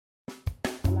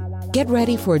Get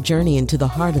ready for a journey into the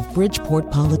heart of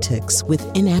Bridgeport politics with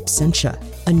In Absentia,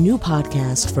 a new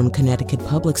podcast from Connecticut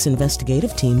Public's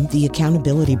investigative team, The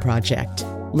Accountability Project.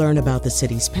 Learn about the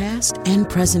city's past and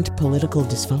present political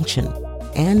dysfunction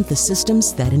and the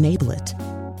systems that enable it.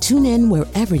 Tune in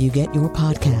wherever you get your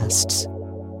podcasts.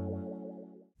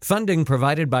 Funding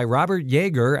provided by Robert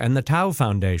Yeager and the Tau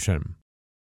Foundation.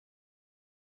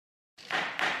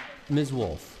 Ms.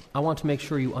 Wolf, I want to make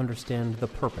sure you understand the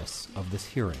purpose of this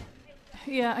hearing.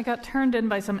 Yeah, I got turned in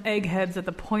by some eggheads at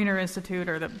the Poynter Institute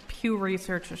or the Pew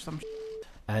Research or some shit.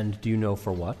 And do you know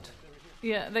for what?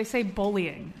 Yeah, they say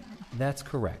bullying. That's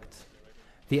correct.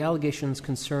 The allegations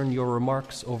concern your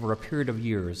remarks over a period of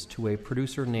years to a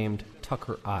producer named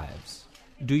Tucker Ives.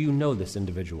 Do you know this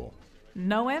individual?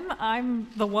 Know him? I'm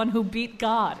the one who beat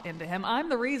God into him. I'm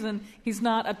the reason he's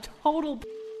not a total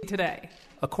today.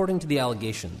 According to the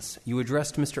allegations, you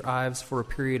addressed Mr. Ives for a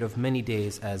period of many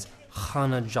days as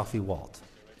Chana Jaffe Walt.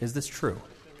 Is this true?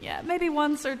 Yeah, maybe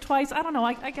once or twice. I don't know.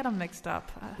 I get them mixed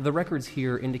up. The records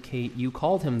here indicate you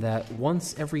called him that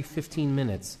once every 15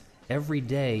 minutes, every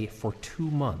day for 2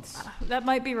 months. That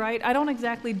might be right. I don't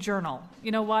exactly journal.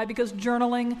 You know why? Because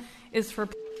journaling is for...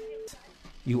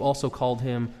 You also called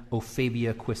him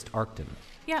Ophabia Quist-Arcton.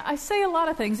 Yeah, I say a lot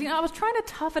of things. You know, I was trying to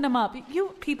toughen him up. You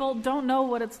people don't know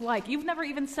what it's like. You've never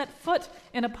even set foot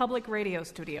in a public radio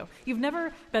studio. You've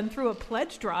never been through a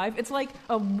pledge drive. It's like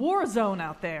a war zone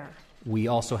out there. We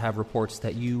also have reports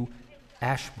that you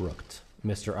Ashbrooked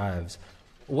Mr. Ives.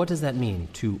 What does that mean,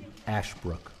 to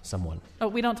Ashbrook someone? Oh,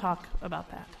 we don't talk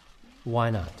about that. Why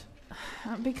not?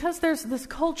 Because there's this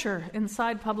culture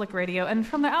inside public radio, and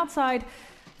from the outside...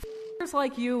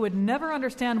 like you would never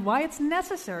understand why it's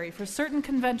necessary for certain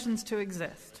conventions to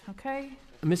exist, okay?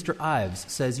 Mr. Ives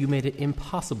says you made it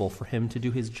impossible for him to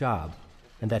do his job,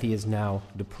 and that he is now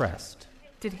depressed.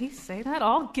 Did he say that?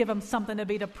 I'll give him something to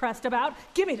be depressed about.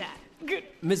 Give me that.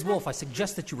 Ms. Wolf, I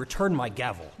suggest that you return my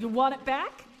gavel. You want it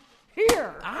back?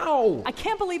 Here. Ow! I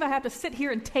can't believe I have to sit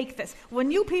here and take this. When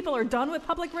you people are done with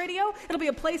public radio, it'll be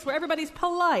a place where everybody's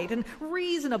polite and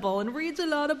reasonable and reads a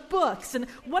lot of books. And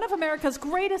one of America's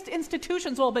greatest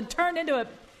institutions will have been turned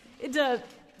into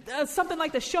something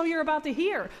like the show you're about to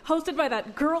hear, hosted by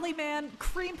that girly man,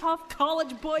 cream puff,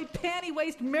 college boy, panty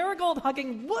waist,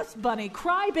 marigold-hugging, wuss bunny,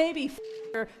 crybaby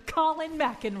Colin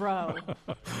McEnroe.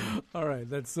 All right,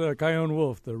 that's Chion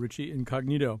Wolf, the Richie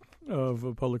Incognito of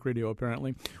public radio,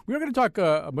 apparently. We are going to talk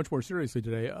much more seriously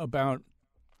today about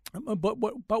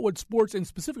what sports and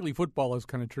specifically football has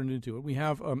kind of turned into. We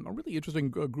have a really interesting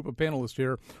group of panelists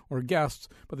here, or guests.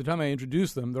 By the time I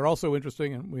introduce them, they're also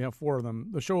interesting, and we have 4 of them.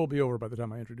 The show will be over by the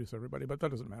time I introduce everybody, but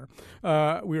that doesn't matter.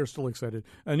 We are still excited.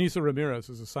 Anissa Ramirez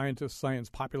is a scientist, science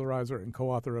popularizer, and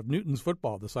co-author of Newton's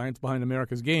Football, The Science Behind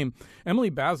America's Game.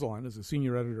 Emily Bazelon is a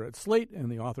senior editor at Slate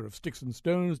and the author of Sticks and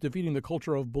Stones, Defeating the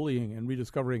Culture of Bullying and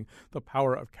Rediscovering the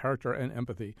Power of Character and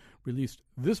Empathy, released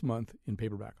this month in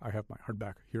paperback. I have my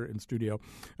hardback here in studio.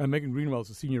 Megan Greenwell is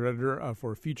a senior editor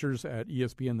for features at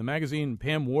ESPN The Magazine.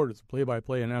 Pam Ward is a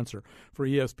play-by-play announcer for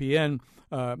ESPN.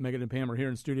 Megan and Pam are here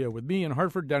in studio with me in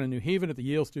Hartford. Down in New Haven at the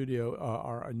Yale studio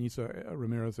are Anissa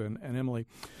Ramirez and Emily.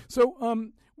 So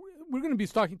we're going to be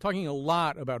talking a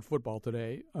lot about football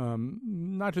today,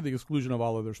 not to the exclusion of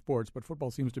all other sports, but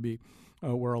football seems to be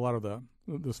where a lot of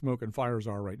the smoke and fires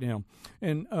are right now.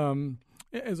 And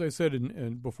as I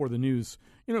said before the news,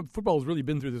 football has really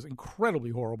been through this incredibly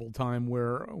horrible time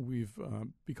where we've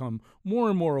become more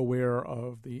and more aware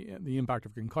of the impact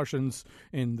of concussions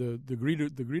and the degree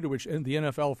to which the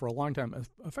NFL for a long time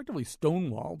effectively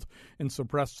stonewalled and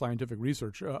suppressed scientific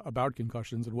research about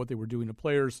concussions and what they were doing to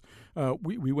players.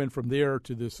 We went from there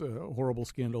to this horrible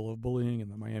scandal of bullying in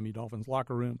the Miami Dolphins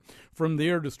locker room. From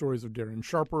there to stories of Darren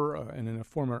Sharper, and a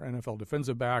former NFL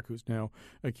defensive back who's now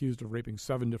accused of raping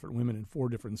 7 different women in 4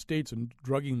 different states and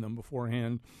drugging them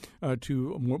beforehand,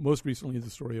 to most recently the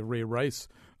story of Ray Rice,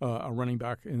 a running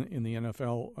back in the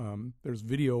NFL. There's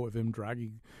video of him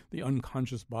dragging the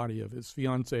unconscious body of his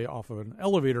fiancée off of an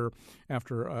elevator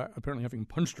after apparently having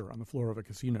punched her on the floor of a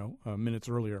casino minutes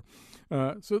earlier.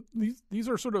 So these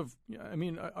are sort of,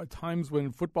 times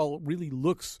when football really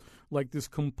looks like this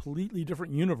completely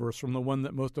different universe from the one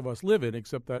that most of us live in,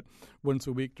 except that once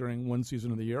a week during one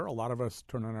season of the year, a lot of us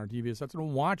turn on our TV sets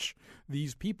and watch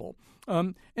these people.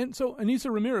 And so,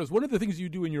 Anissa Ramirez, one of the things you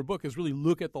do in your book is really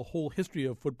look at the whole history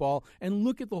of football and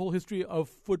look at the whole history of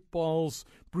football's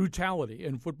brutality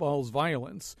and football's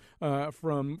violence,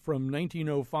 from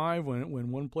 1905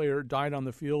 when one player died on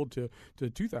the field to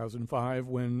 2005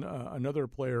 when another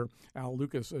player, Al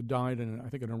Lucas, died in, I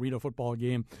think, an arena football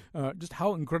game. Just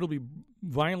how incredibly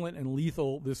violent and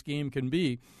lethal this game can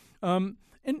be.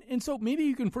 And so maybe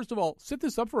you can, first of all, set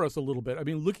this up for us a little bit. I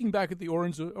mean, looking back at the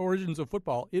origins of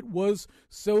football, it was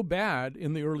so bad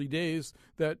in the early days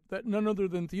that none other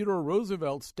than Theodore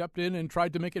Roosevelt stepped in and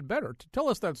tried to make it better. Tell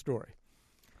us that story.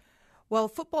 Well,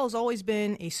 football has always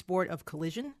been a sport of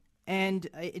collision, and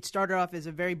it started off as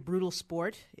a very brutal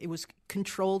sport. It was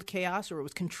controlled chaos, or it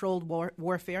was controlled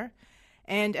warfare.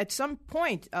 And at some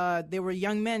point, there were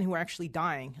young men who were actually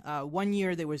dying. One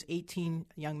year, there was 18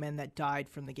 young men that died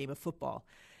from the game of football.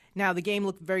 Now, the game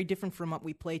looked very different from what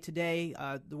we play today.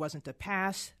 There wasn't a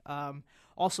pass.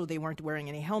 Also, they weren't wearing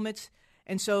any helmets.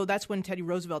 And so that's when Teddy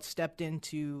Roosevelt stepped in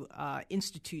to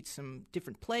institute some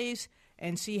different plays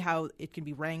and see how it can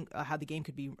be how the game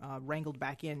could be wrangled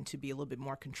back in to be a little bit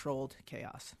more controlled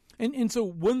chaos. And so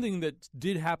one thing that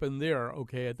did happen there,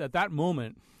 okay, at that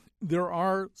moment, there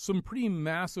are some pretty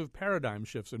massive paradigm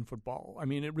shifts in football. I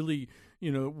mean, it really,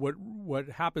 what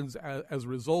happens as a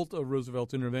result of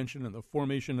Roosevelt's intervention and the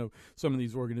formation of some of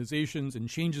these organizations and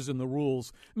changes in the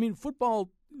rules. I mean, football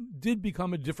did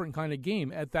become a different kind of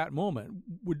game at that moment.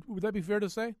 Would that be fair to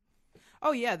say?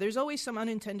 Oh, yeah. There's always some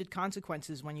unintended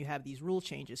consequences when you have these rule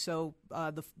changes. So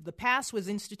the pass was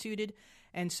instituted,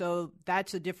 and so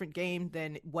that's a different game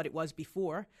than what it was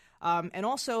before. And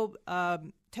also,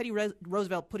 Teddy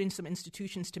Roosevelt put in some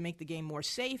institutions to make the game more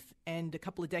safe, and a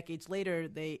couple of decades later,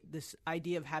 this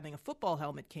idea of having a football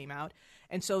helmet came out,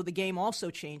 and so the game also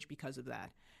changed because of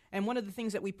that. And one of the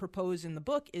things that we propose in the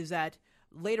book is that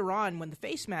later on, when the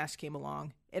face mask came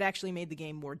along, it actually made the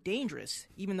game more dangerous,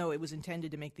 even though it was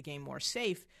intended to make the game more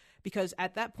safe, because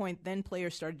at that point, then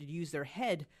players started to use their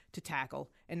head to tackle,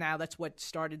 and now that's what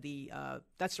started the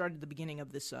beginning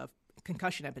of this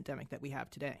concussion epidemic that we have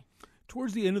today.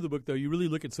 Towards the end of the book, though, you really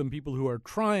look at some people who are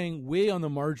trying way on the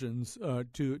margins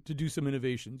to do some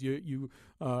innovations. You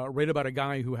write about a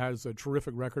guy who has a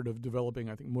terrific record of developing,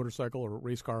 I think, motorcycle or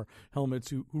race car helmets,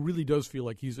 who really does feel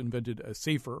like he's invented a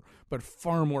safer but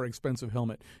far more expensive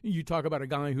helmet. You talk about a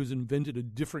guy who's invented a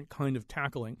different kind of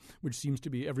tackling, which seems to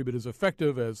be every bit as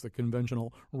effective as the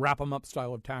conventional wrap-em-up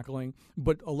style of tackling,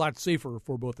 but a lot safer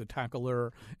for both the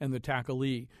tackler and the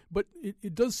tacklee. But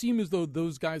it does seem as though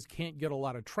those guys can't get a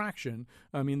lot of traction.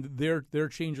 I mean, their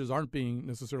changes aren't being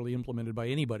necessarily implemented by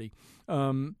anybody.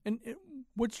 And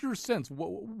what's your sense?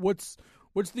 What's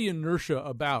the inertia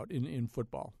about in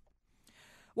football?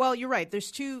 Well, you're right. There's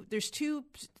two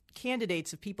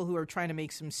candidates of people who are trying to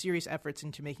make some serious efforts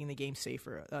into making the game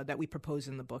safer that we propose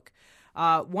in the book.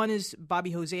 One is Bobby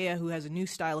Hosea, who has a new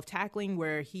style of tackling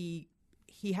where he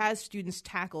has students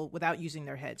tackle without using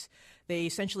their heads. They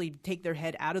essentially take their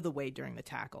head out of the way during the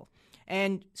tackle.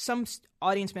 And some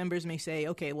audience members may say,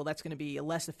 okay, well, that's going to be a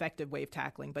less effective way of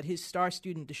tackling. But his star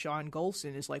student, Deshaun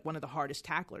Golson, is like one of the hardest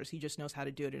tacklers. He just knows how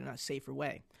to do it in a safer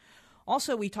way.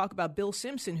 Also, we talk about Bill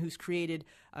Simpson, who's created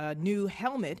a new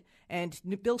helmet. And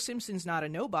Bill Simpson's not a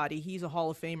nobody. He's a Hall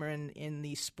of Famer in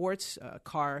the sports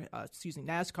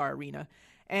NASCAR arena.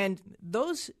 And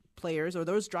those players or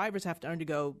those drivers have to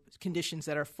undergo conditions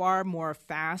that are far more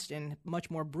fast and much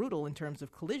more brutal in terms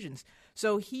of collisions.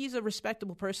 So he's a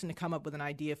respectable person to come up with an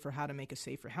idea for how to make a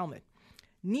safer helmet.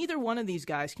 Neither one of these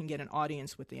guys can get an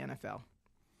audience with the NFL.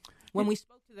 When we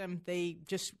spoke to them, they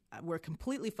just were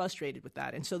completely frustrated with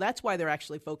that. And so that's why they're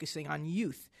actually focusing on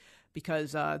youth,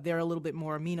 because they're a little bit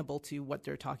more amenable to what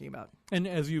they're talking about. And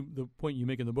the point you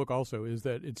make in the book also is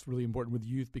that it's really important with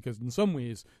youth because in some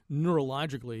ways,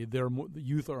 neurologically, the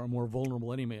youth are more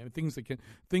vulnerable anyway. I mean,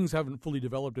 things haven't fully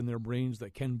developed in their brains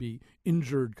that can be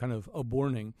injured, kind of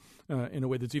aborting in a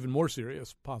way that's even more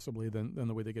serious, possibly, than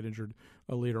the way they get injured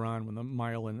later on when the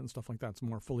myelin and stuff like that's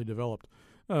more fully developed.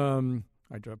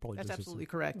 That's absolutely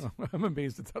correct. I'm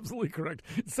amazed it's absolutely correct.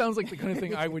 It sounds like the kind of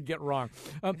thing I would get wrong.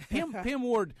 Pam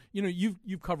Ward,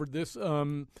 you've covered this,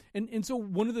 and so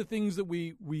one of the things that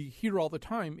we hear all the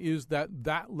time is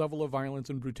that level of violence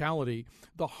and brutality,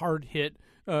 the hard hit,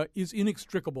 is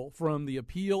inextricable from the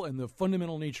appeal and the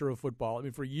fundamental nature of football. I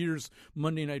mean, for years,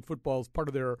 Monday Night Football, as part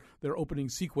of their opening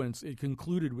sequence, it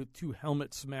concluded with two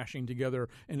helmets smashing together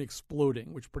and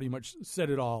exploding, which pretty much said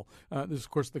it all. This is,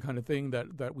 of course, the kind of thing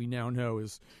that we now know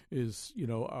is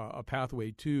a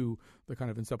pathway to the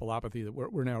kind of encephalopathy that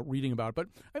we're now reading about. But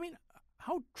I mean,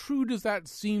 how true does that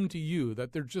seem to you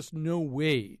that there's just no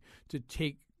way to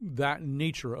take that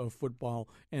nature of football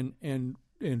and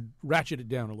ratchet it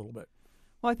down a little bit?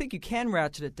 Well, I think you can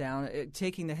ratchet it down.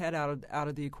 Taking the head out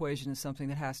of the equation is something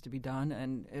that has to be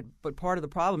done. But part of the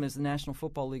problem is the National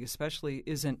Football League especially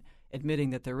isn't admitting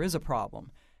that there is a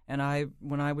problem. And I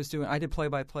did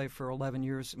play-by-play for 11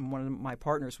 years, and one of my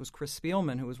partners was Chris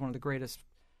Spielman, who was one of the greatest.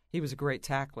 He was a great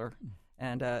tackler.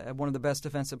 and one of the best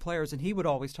defensive players, and he would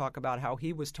always talk about how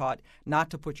he was taught not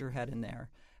to put your head in there.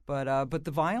 But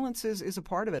the violence is a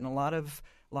part of it, and a lot of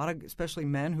especially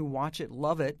men who watch it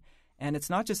love it. And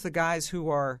it's not just the guys who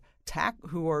are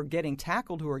getting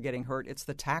tackled who are getting hurt; it's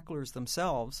the tacklers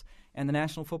themselves. And the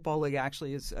National Football League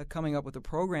actually is coming up with a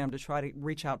program to try to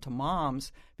reach out to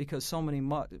moms, because so many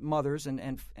mothers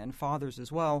and fathers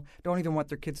as well don't even want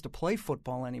their kids to play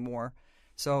football anymore.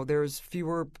 So there's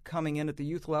fewer coming in at the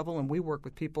youth level, and we work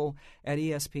with people at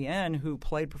ESPN who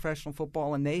played professional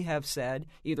football, and they have said,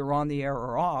 either on the air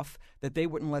or off, that they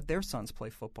wouldn't let their sons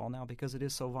play football now because it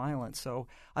is so violent. So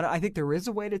I think there is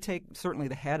a way to take certainly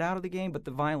the head out of the game, but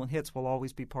the violent hits will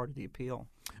always be part of the appeal.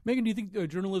 Megan, do you think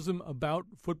journalism about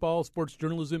football, sports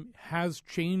journalism, has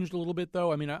changed a little bit,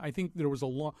 though? I mean, I think there was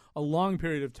a long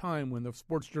period of time when the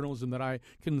sports journalism that I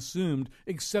consumed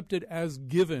accepted as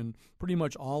given pretty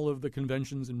much all of the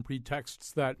conventions and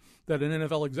pretexts that an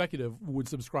NFL executive would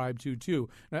subscribe to, too.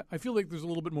 And I feel like there's a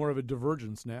little bit more of a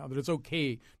divergence now, that it's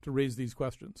okay to raise these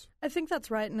questions. I think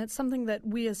that's right, and it's something that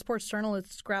we as sports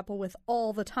journalists grapple with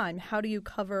all the time. How do you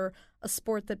cover a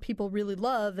sport that people really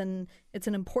love and it's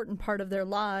an important part of their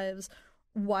lives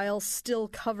while still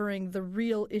covering the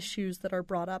real issues that are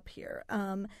brought up here?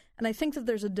 And I think that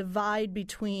there's a divide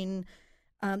between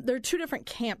there are two different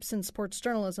camps in sports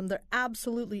journalism. There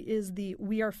absolutely is the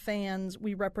we are fans,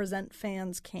 we represent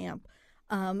fans camp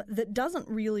that doesn't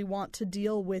really want to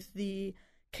deal with the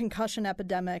concussion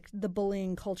epidemic, the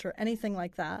bullying culture, anything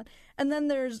like that. And then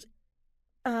there's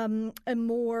a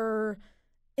more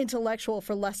intellectual,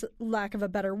 for lack of a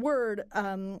better word,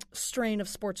 strain of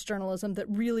sports journalism that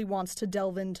really wants to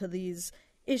delve into these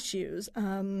issues.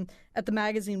 At the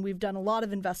magazine, we've done a lot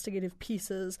of investigative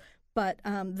pieces, but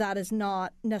that is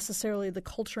not necessarily the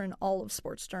culture in all of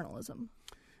sports journalism.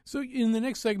 So in the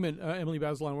next segment, Emily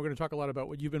Bazelon, we're going to talk a lot about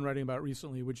what you've been writing about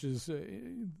recently, which is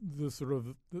the sort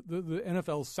of the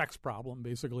NFL sex problem,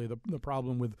 basically the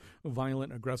problem with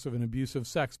violent, aggressive, and abusive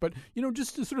sex. But,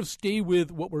 just to sort of stay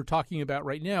with what we're talking about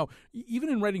right now, even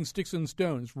in writing Sticks and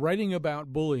Stones, writing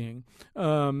about bullying,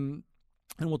 and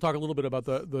we'll talk a little bit about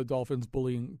the Dolphins'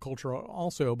 bullying culture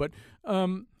also. But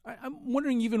I'm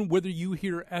wondering even whether you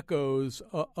hear echoes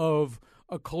of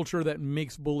a culture that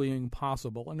makes bullying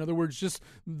possible. In other words, just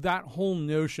that whole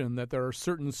notion that there are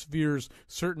certain spheres,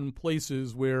 certain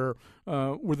places where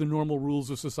the normal rules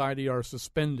of society are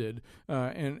suspended,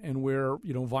 and where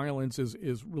violence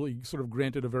is really sort of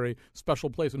granted a very special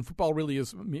place. And football really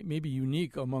is maybe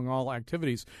unique among all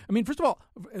activities. I mean, first of all,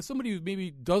 as somebody who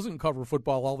maybe doesn't cover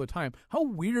football all the time, how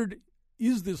weird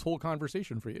is this whole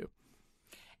conversation for you?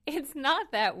 It's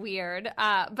not that weird,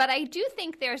 but I do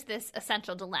think there's this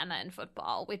essential dilemma in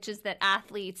football, which is that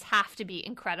athletes have to be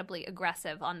incredibly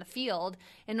aggressive on the field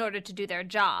in order to do their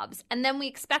jobs. And then we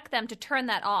expect them to turn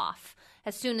that off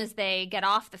as soon as they get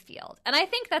off the field. And I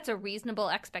think that's a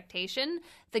reasonable expectation.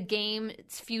 The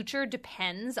game's future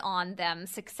depends on them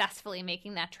successfully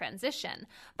making that transition.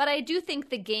 But I do think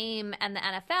the game and the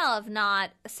NFL have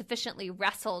not sufficiently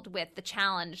wrestled with the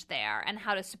challenge there and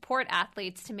how to support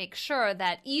athletes to make sure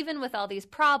that even with all these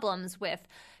problems with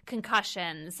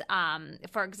concussions,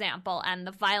 for example, and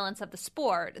the violence of the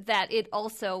sport, that it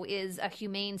also is a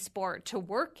humane sport to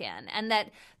work in, and that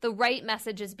the right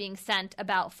message is being sent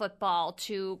about football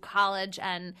to college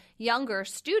and younger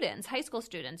students, high school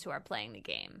students who are playing the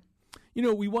game.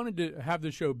 We wanted to have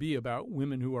the show be about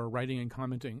women who are writing and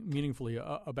commenting meaningfully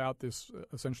about this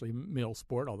essentially male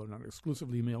sport, although not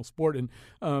exclusively male sport. And,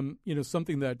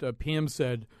 something that Pam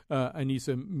said,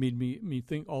 Anissa, made me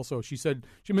think also. She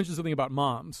mentioned something about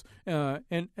moms.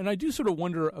 And I do sort of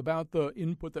wonder about the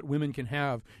input that women can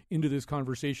have into this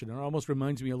conversation. It almost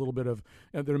reminds me a little bit of,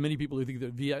 there are many people who think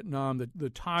that Vietnam, the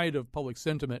tide of public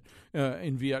sentiment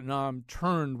in Vietnam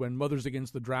turned when Mothers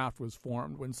Against the Draft was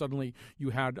formed, when suddenly you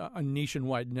had a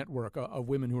nationwide network of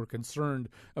women who are concerned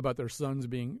about their sons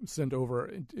being sent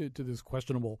over to this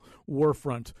questionable war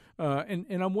front. And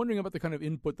I'm wondering about the kind of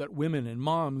input that women and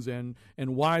moms and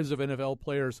wives of NFL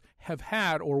players have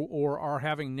had or are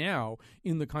having now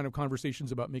in the kind of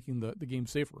conversations about making the game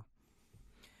safer.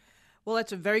 Well,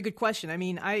 that's a very good question. I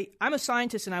mean, I'm a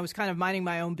scientist, and I was kind of minding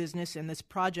my own business, and this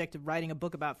project of writing a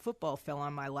book about football fell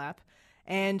on my lap.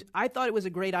 And I thought it was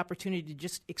a great opportunity to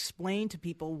just explain to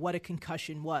people what a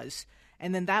concussion was.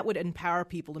 And then that would empower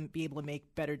people to be able to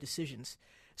make better decisions.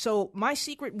 So my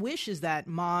secret wish is that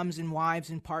moms and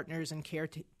wives and partners and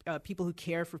people who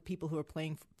care for people who are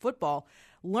playing football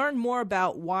learn more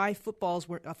about why football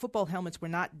helmets were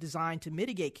not designed to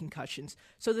mitigate concussions,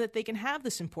 so that they can have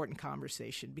this important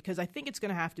conversation. Because I think it's going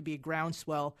to have to be a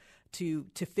groundswell to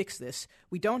fix this.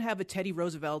 We don't have a Teddy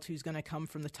Roosevelt who's going to come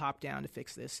from the top down to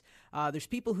fix this. There's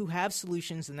people who have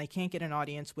solutions and they can't get an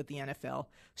audience with the NFL.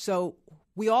 So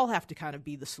we all have to kind of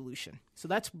be the solution. So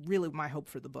that's really my hope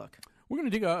for the book. We're going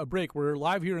to take a break. We're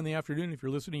live here in the afternoon. If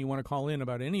you're listening, you want to call in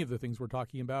about any of the things we're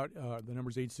talking about, the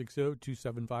number's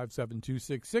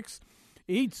 860-275-7266.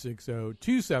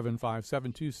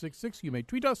 860-275-7266. You may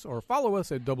tweet us or follow us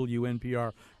at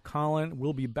WNPR. Colin,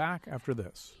 we'll be back after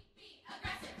this. Be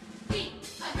aggressive. Be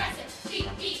aggressive. Be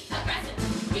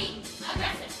aggressive. Be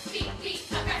aggressive. Be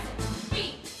aggressive.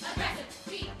 Be aggressive.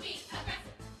 Be aggressive.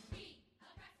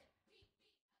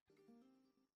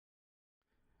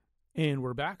 And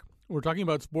we're back. We're talking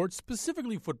about sports,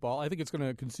 specifically football. I think it's going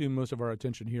to consume most of our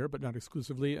attention here, but not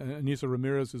exclusively. Anissa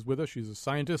Ramirez is with us. She's a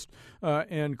scientist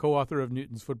and co-author of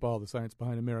Newton's Football, The Science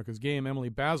Behind America's Game. Emily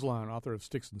Bazelon, author of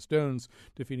Sticks and Stones,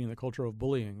 Defeating the Culture of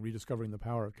Bullying, Rediscovering the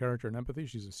Power of Character and Empathy.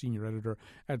 She's a senior editor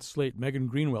at Slate. Megan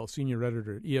Greenwell, senior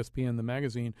editor at ESPN, the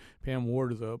magazine. Pam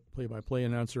Ward is a play-by-play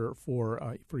announcer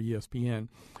for ESPN.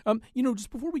 Just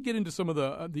before we get into some of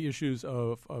the issues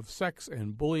of sex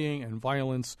and bullying and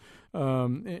violence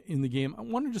in the game, I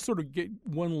wanted to sort of get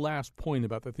one last point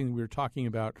about the thing we were talking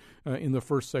about in the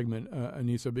first segment,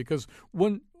 Anissa, because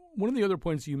one of the other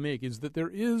points you make is that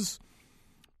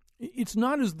it's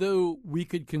not as though we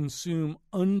could consume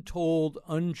untold,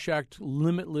 unchecked,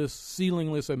 limitless,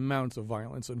 ceilingless amounts of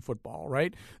violence in football,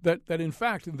 right? That in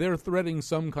fact they're threading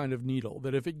some kind of needle,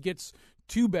 that if it gets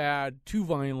too bad, too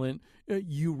violent,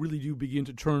 you really do begin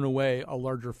to turn away a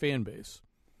larger fan base.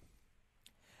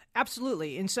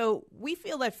 Absolutely. And so we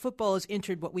feel that football has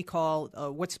entered what we call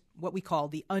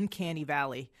the uncanny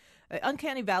valley.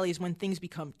 Uncanny valley is when things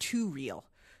become too real.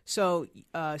 So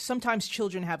sometimes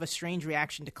children have a strange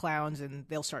reaction to clowns and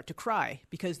they'll start to cry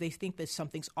because they think that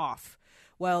something's off.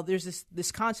 Well, there's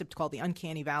this concept called the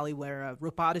uncanny valley where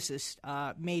roboticists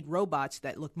made robots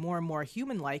that looked more and more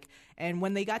human-like, and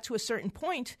when they got to a certain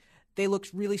point, they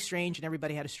looked really strange and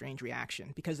everybody had a strange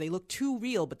reaction because they looked too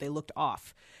real, but they looked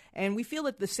off. And we feel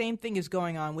that the same thing is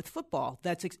going on with football.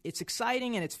 It's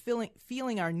exciting and it's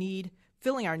filling our need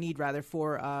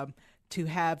for to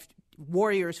have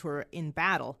warriors who are in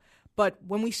battle. But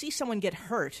when we see someone get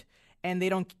hurt and they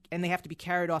have to be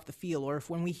carried off the field, or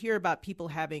when we hear about people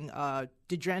having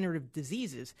degenerative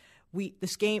diseases,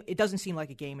 this game, it doesn't seem like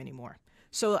a game anymore.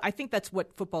 So I think that's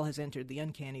what football has entered, the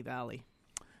uncanny valley.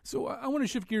 So I want to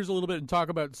shift gears a little bit and talk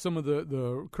about some of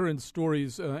the current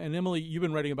stories. And Emily, you've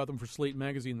been writing about them for Slate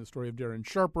Magazine, the story of Darren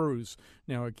Sharper, who's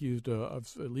now accused of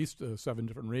at least 7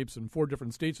 different rapes in 4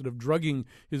 different states and of drugging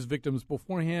his victims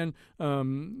beforehand.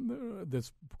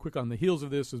 That's quick on the heels of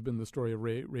this has been the story of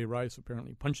Ray Rice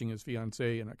apparently punching his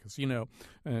fiancée in a casino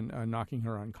and knocking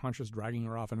her unconscious, dragging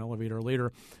her off an elevator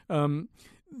later.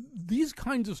 These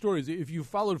kinds of stories, if you've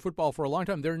followed football for a long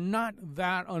time, they're not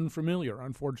that unfamiliar,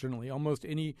 unfortunately. Almost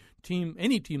any team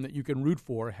that you can root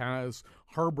for has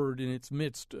harbored in its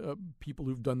midst people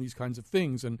who've done these kinds of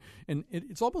things. And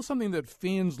it's almost something that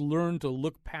fans learn to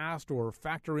look past or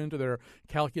factor into their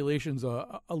calculations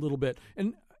a little bit.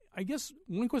 And I guess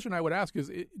one question I would ask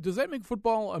is, does that make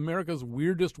football America's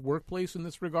weirdest workplace in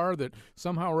this regard, that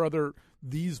somehow or other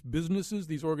these businesses,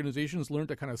 these organizations learn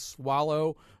to kind of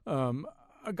swallow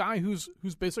a guy who's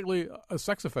basically a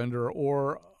sex offender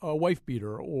or a wife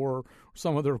beater or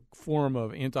some other form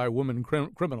of anti-woman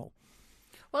criminal?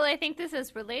 Well, I think this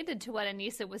is related to what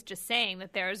Anissa was just saying,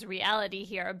 that there's reality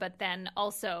here, but then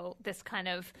also this kind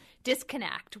of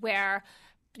disconnect where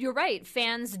you're right.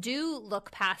 Fans do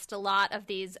look past a lot of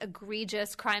these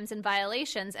egregious crimes and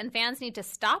violations, and fans need to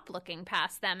stop looking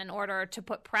past them in order to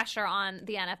put pressure on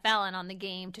the NFL and on the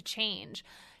game to change.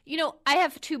 You know, I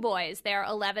have 2 boys. They're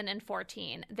 11 and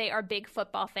 14. They are big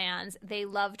football fans. They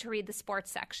love to read the sports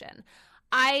section.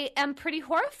 I am pretty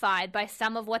horrified by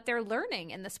some of what they're learning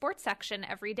in the sports section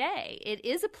every day. It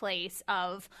is a place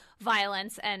of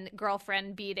violence and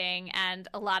girlfriend beating and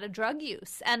a lot of drug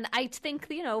use. And I think,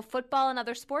 football and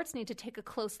other sports need to take a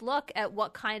close look at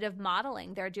what kind of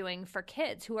modeling they're doing for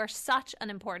kids who are such an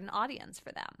important audience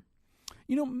for them.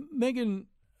 Megan,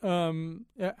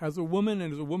 as a woman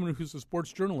and as a woman who's a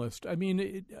sports journalist, I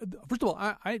mean, first of all,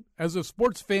 I as a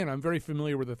sports fan, I'm very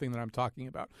familiar with the thing that I'm talking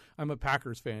about. I'm a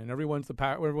Packers fan. Every once in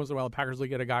a while, the Packers will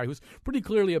get a guy who's pretty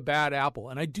clearly a bad apple.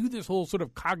 And I do this whole sort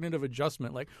of cognitive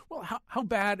adjustment, like, well, how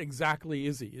bad exactly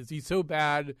is he? Is he so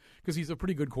bad? Because he's a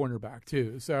pretty good cornerback,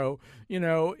 too. So,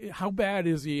 how bad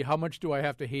is he? How much do I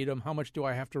have to hate him? How much do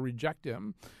I have to reject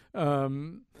him?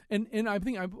 And I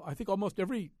think almost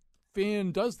every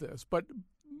fan does this. But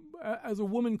as a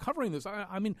woman covering this,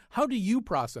 I mean, how do you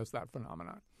process that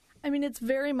phenomenon? I mean, it's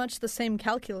very much the same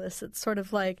calculus. It's sort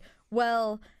of like,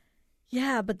 well,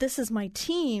 yeah, but this is my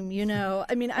team,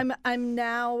 I mean, I'm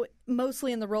now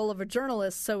mostly in the role of a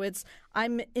journalist, so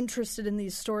I'm interested in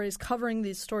these stories, covering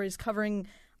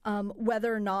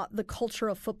whether or not the culture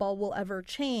of football will ever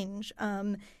change.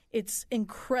 It's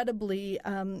incredibly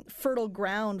fertile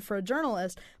ground for a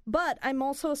journalist. But I'm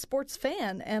also a sports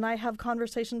fan, and I have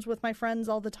conversations with my friends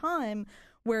all the time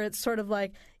where it's sort of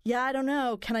like, yeah, I don't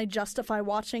know, can I justify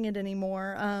watching it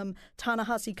anymore?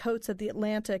 Ta-Nehisi Coates at The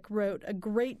Atlantic wrote a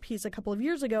great piece a couple of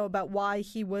years ago about why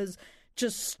he was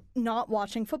just not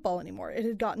watching football anymore. It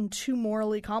had gotten too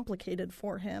morally complicated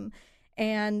for him.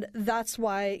 And that's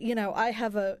why, I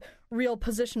have a real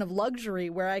position of luxury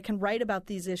where I can write about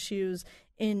these issues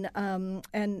in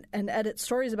and edit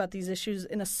stories about these issues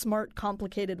in a smart,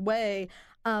 complicated way.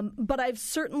 But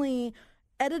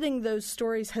editing those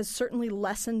stories has certainly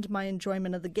lessened my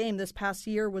enjoyment of the game. This past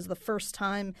year was the first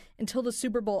time until the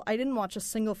Super Bowl I didn't watch a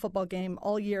single football game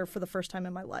all year for the first time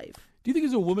in my life. Do you think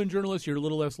as a woman journalist you're a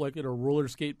little less likely to roller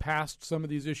skate past some of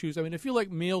these issues? I mean, I feel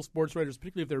like male sports writers,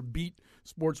 particularly if they're beat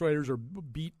sports writers or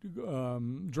beat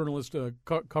journalists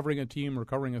covering a team or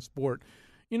covering a sport,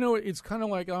 it's kind of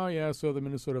like, oh, yeah, so the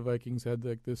Minnesota Vikings had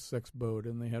this sex boat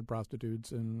and they had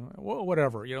prostitutes and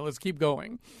whatever. Let's keep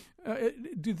going.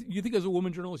 Do you think as a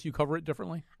woman journalist you cover it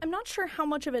differently? I'm not sure how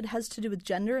much of it has to do with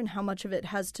gender and how much of it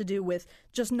has to do with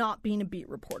just not being a beat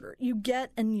reporter. You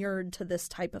get inured to this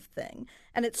type of thing.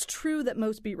 And it's true that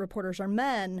most beat reporters are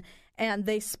men, and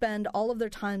they spend all of their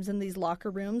times in these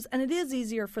locker rooms. And it is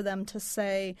easier for them to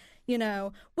say,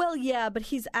 well, yeah, but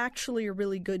he's actually a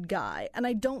really good guy. And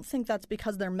I don't think that's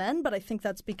because they're men, but I think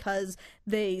that's because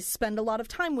they spend a lot of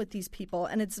time with these people.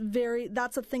 And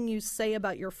that's a thing you say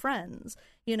about your friends.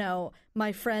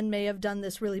 My friend may have done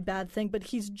this really bad thing, but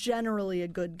he's generally a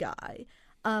good guy.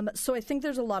 So I think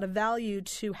there's a lot of value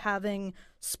to having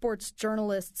sports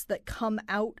journalists that come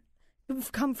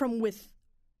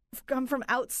from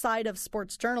outside of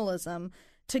sports journalism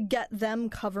to get them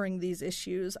covering these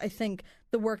issues. I think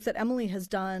the work that Emily has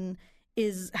done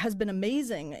has been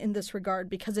amazing in this regard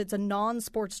because it's a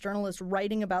non-sports journalist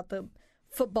writing about the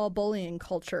football bullying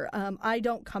culture. I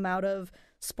don't come out of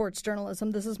sports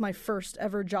journalism. This is my first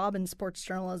ever job in sports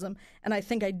journalism, and I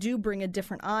think I do bring a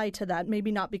different eye to that,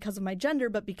 maybe not because of my gender,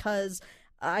 but because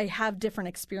I have different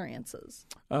experiences.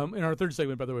 In our third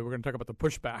segment, by the way, we're going to talk about the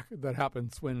pushback that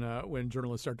happens when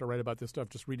journalists start to write about this stuff.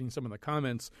 Just reading some of the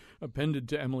comments appended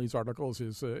to Emily's articles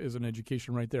is an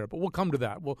education right there. But we'll come to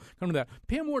that.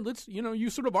 Pam Ward, you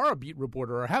sort of are a beat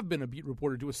reporter or have been a beat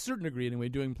reporter to a certain degree anyway,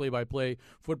 doing play-by-play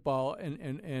football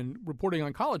and reporting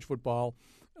on college football,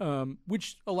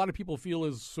 which a lot of people feel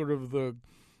is sort of the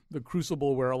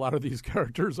crucible where a lot of these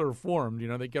characters are formed.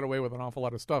 They get away with an awful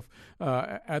lot of stuff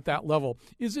at that level.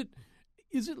 Is it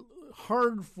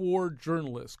hard for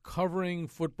journalists covering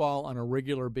football on a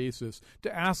regular basis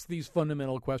to ask these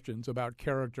fundamental questions about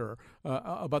character,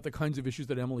 about the kinds of issues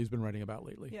that Emily's been writing about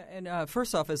lately? Yeah, and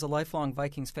first off, as a lifelong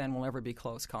Vikings fan, we'll never be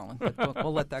close, Colin, but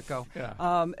we'll let that go.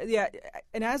 Yeah.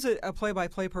 And as a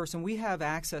play-by-play person, we have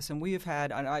access, and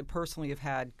I personally have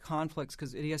had conflicts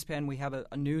because at ESPN we have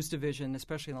a news division,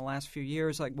 especially in the last few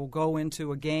years. Like, we'll go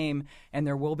into a game and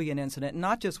there will be an incident,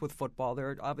 not just with football.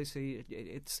 There obviously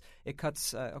it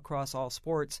cuts across all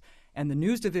sports, and the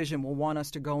news division will want us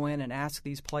to go in and ask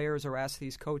these players or ask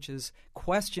these coaches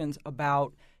questions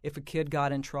about if a kid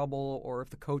got in trouble or if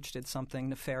the coach did something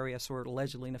nefarious or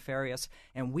allegedly nefarious,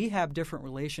 and we have different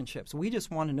relationships. We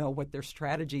just want to know what their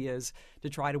strategy is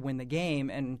to try to win the game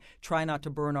and try not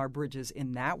to burn our bridges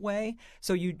in that way.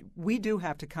 So we do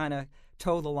have to kind of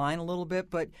toe the line a little bit,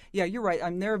 but yeah, you're right.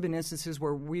 There have been instances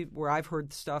where I've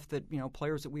heard stuff that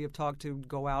players that we have talked to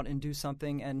go out and do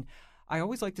something, and I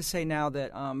always like to say now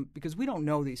that because we don't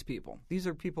know these people. These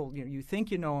are people you think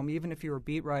you know them, even if you're a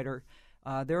beat writer.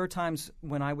 There are times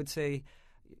when I would say,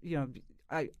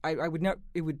 I would not.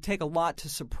 It would take a lot to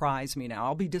surprise me now.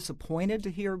 I'll be disappointed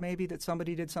to hear maybe that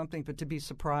somebody did something, but to be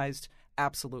surprised,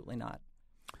 absolutely not.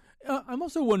 I'm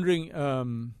also wondering,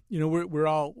 we're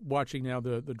all watching now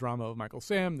the drama of Michael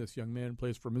Sam. This young man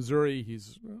plays for Missouri.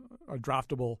 He's a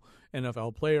draftable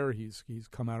NFL player. He's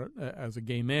come out as a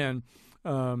gay man.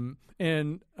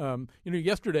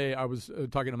 Yesterday I was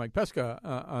talking to Mike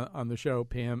Pesca on the show,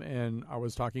 Pam, and I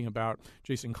was talking about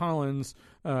Jason Collins,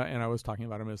 and I was talking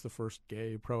about him as the first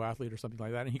gay pro athlete or something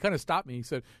like that. And he kind of stopped me. He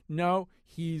said, no,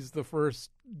 he's the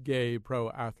first gay pro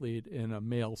athlete in a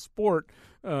male sport.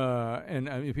 And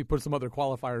if he put some other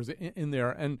qualifiers in there.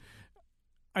 And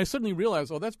I suddenly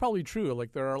realized, that's probably true.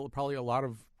 Like, there are probably a lot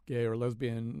of gay or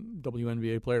lesbian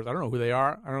WNBA players. I don't know who they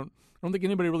are. I don't think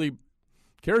anybody really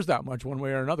cares that much one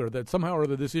way or another, that somehow or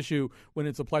other this issue, when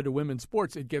it's applied to women's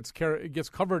sports, it gets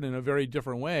covered in a very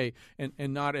different way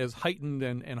and not as heightened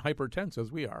and hyper tense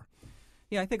as we are.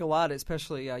 Yeah, I think a lot,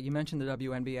 especially you mentioned the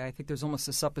WNBA. I think there's almost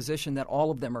a supposition that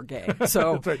all of them are gay.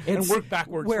 So right. And work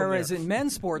backwards. Whereas in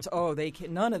men's sports,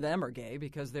 none of them are gay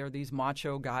because they're these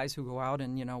macho guys who go out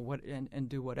and and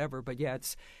do whatever. But yeah,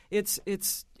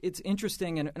 it's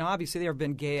interesting, and obviously there have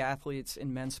been gay athletes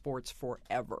in men's sports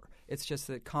forever. It's just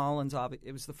that Collins,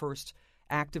 it was the first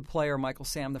active player. Michael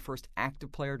Sam, the first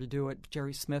active player to do it.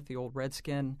 Jerry Smith, the old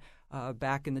Redskin.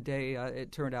 Back in the day,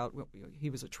 it turned out he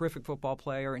was a terrific football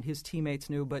player, and his teammates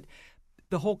knew. But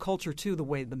the whole culture, too, the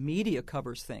way the media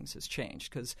covers things has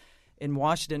changed. Because in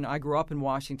Washington, I grew up in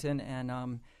Washington, and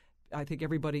I think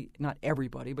not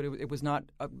everybody, but it was not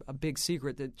a big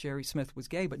secret that Jerry Smith was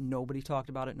gay, but nobody talked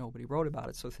about it, nobody wrote about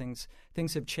it. So things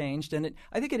have changed, and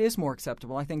I think it is more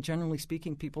acceptable. I think generally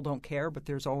speaking, people don't care, but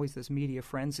there's always this media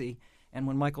frenzy. And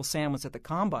when Michael Sam was at the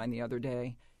Combine the other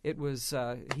day, it was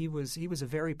he was a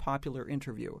very popular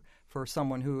interview for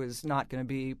someone who is not going to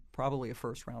be probably a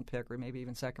first-round pick or maybe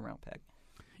even second-round pick.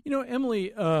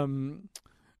 Emily,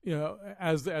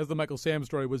 as the Michael Sam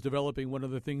story was developing, one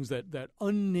of the things that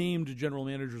unnamed general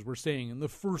managers were saying in the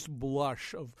first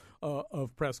blush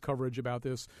of press coverage about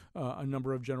this, a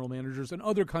number of general managers and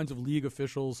other kinds of league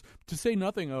officials, to say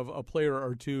nothing of a player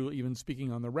or two even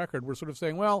speaking on the record, were sort of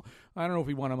saying, well, I don't know if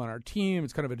we want him on our team.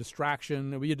 It's kind of a distraction.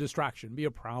 It'd be a distraction, be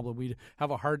a problem. We'd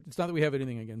have it's not that we have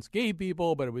anything against gay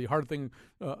people, but it would be a hard thing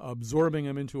absorbing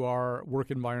them into our work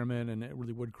environment, and it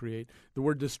really would create. The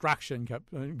word distraction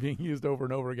kept being used over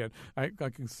and over again. I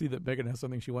can see that Megan has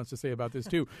something she wants to say about this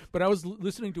too. But I was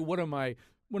listening to one of my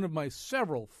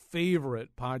several favorite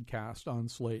podcasts on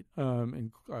Slate.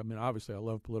 Obviously I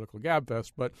love Political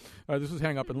Gabfest, but this was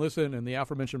Hang Up and Listen, and the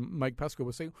aforementioned Mike Pesca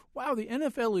was saying, wow, the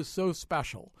NFL is so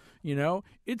special.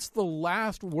 It's the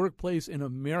last workplace in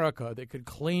America that could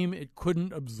claim it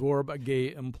couldn't absorb a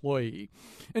gay employee.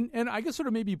 And I guess sort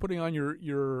of maybe putting on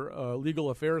your legal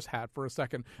affairs hat for a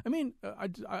second.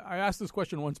 I asked this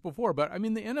question once before, but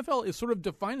the NFL is sort of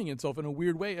defining itself in a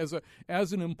weird way as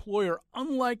an employer,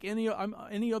 unlike any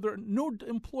other. No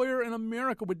employer in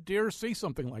America would dare say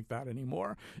something like that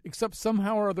anymore, except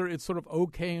somehow or other it's sort of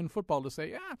okay in football to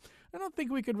say, I don't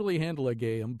think we could really handle a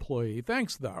gay employee.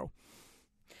 Thanks, though.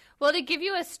 Well, to give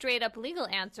you a straight-up legal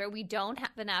answer, we don't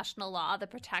have a national law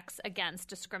that protects against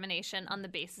discrimination on the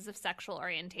basis of sexual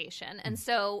orientation. And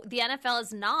so the NFL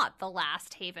is not the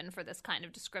last haven for this kind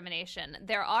of discrimination.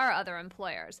 There are other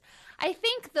employers. I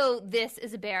think, though, this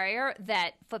is a barrier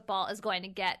that football is going to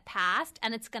get past,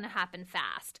 and it's going to happen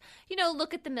fast.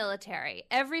 Look at the military.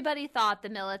 Everybody thought the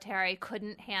military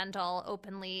couldn't handle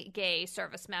openly gay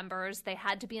service members. They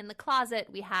had to be in the closet.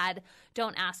 We had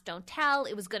Don't Ask, Don't Tell.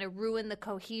 It was going to ruin the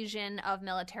cohesion of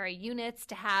military units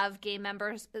to have gay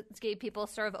people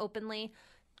serve openly.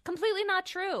 Completely not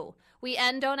true. We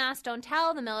end Don't Ask, Don't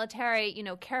Tell. The military,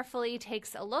 carefully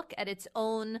takes a look at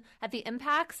the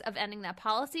impacts of ending that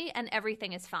policy, and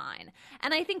everything is fine.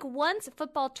 And I think once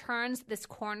football turns this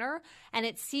corner and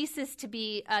it ceases to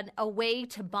be a way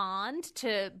to bond,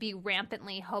 to be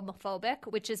rampantly homophobic,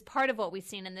 which is part of what we've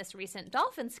seen in this recent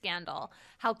Dolphins scandal,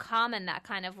 how common that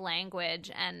kind of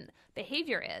language and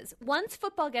behavior is. Once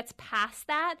football gets past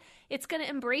that, it's going to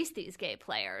embrace these gay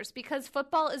players because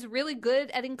football is really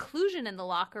good at inclusion in the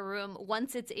locker room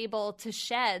once it's able to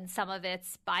shed some of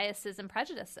its biases and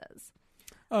prejudices.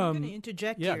 I'm going to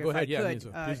interject here, go ahead. if I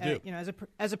could. Please do.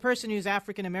 As a person who's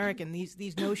African American,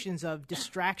 these notions of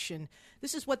distraction.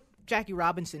 This is what Jackie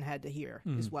Robinson had to hear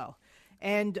as well.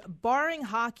 And barring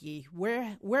hockey,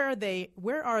 where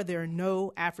are there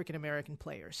no African American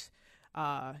players?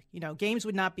 Games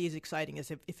would not be as exciting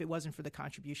as if it wasn't for the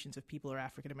contributions of people who are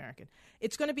African American.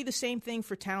 It's going to be the same thing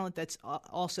for talent that's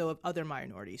also of other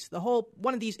minorities.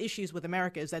 One of these issues with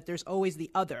America is that there's always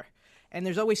the other, and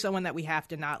there's always someone that we have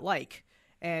to not like.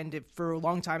 And for a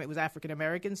long time, it was African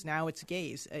Americans. Now it's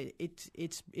gays.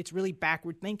 It's really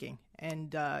backward thinking,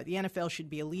 and the NFL should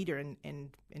be a leader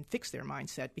and fix their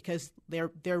mindset, because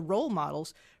they're role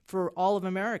models for all of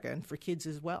America and for kids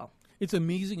as well. It's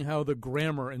amazing how the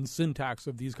grammar and syntax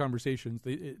of these conversations,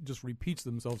 it just repeats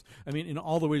themselves. I mean, in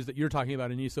all the ways that you're talking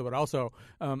about, Anissa, but also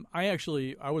I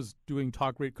was doing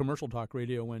commercial talk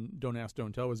radio when Don't Ask,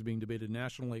 Don't Tell was being debated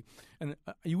nationally, and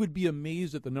you would be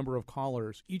amazed at the number of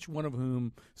callers, each one of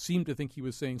whom seemed to think he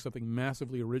was saying something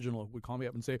massively original, would call me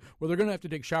up and say, well, they're going to have to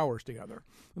take showers together.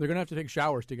 They're going to have to take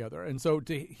showers together. And so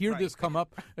to hear this come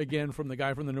up again from the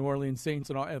guy from the New Orleans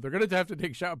Saints and all, they're going to have to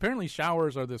take showers. Apparently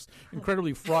showers are this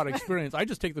incredibly fraught experience. I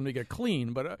just take them to get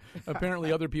clean, but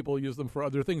apparently other people use them for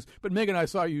other things. But Megan, I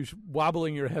saw you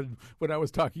wobbling your head when I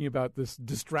was talking about this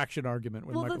distraction argument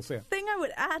with Michael Sam. The thing I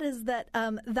would add is that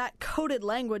that coded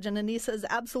language, and Anissa is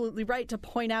absolutely right to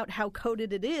point out how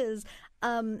coded it is,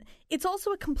 it's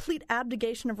also a complete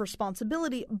abdication of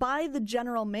responsibility by the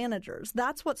general managers.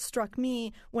 That's what struck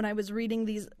me when I was reading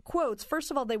these quotes. First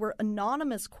of all, they were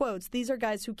anonymous quotes. These are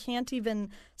guys who can't even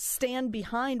stand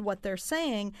behind what they're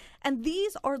saying. And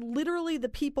these are literally the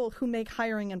people who make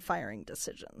hiring and firing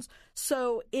decisions.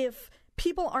 So if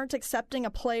people aren't accepting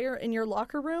a player in your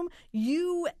locker room,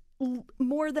 you,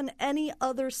 more than any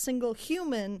other single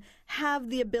human, have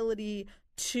the ability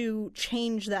to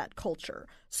change that culture.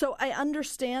 So I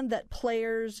understand that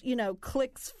players,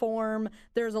 cliques form.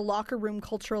 There's a locker room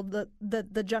culture that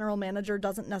the general manager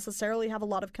doesn't necessarily have a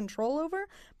lot of control over.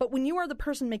 But when you are the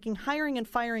person making hiring and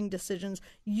firing decisions,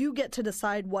 you get to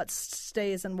decide what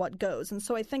stays and what goes. And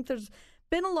so I think there's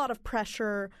been a lot of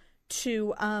pressure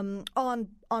to on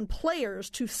players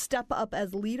to step up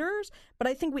as leaders, but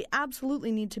I think we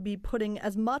absolutely need to be putting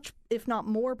as much, if not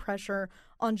more, pressure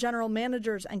on general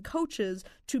managers and coaches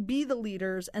to be the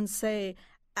leaders and say,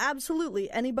 absolutely,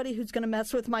 anybody who's going to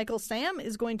mess with Michael Sam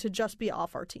is going to just be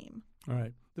off our team. All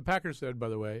right. The Packers said, by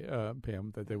the way,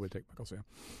 Pam, that they would take Michael Sam.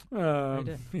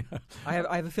 They did. Yeah. I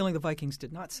have a feeling the Vikings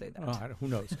did not say that. Who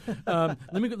knows?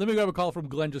 Let me grab a call from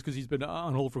Glenn just because he's been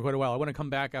on hold for quite a while. I want to come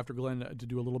back after Glenn to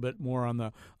do a little bit more on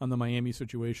the Miami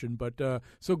situation. But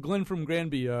so Glenn from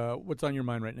Granby, what's on your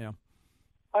mind right now?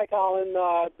 Hi, Colin.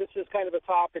 This is kind of a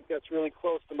topic that's really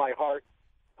close to my heart.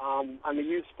 I'm a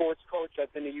youth sports coach.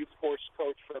 I've been a youth sports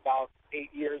coach for about 8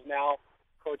 years now.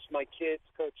 Coached my kids,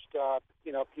 coached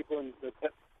people in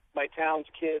my town's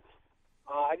kids.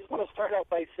 I just want to start out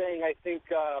by saying I think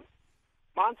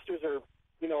monsters are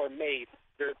made.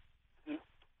 They're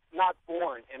not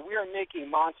born, and we are making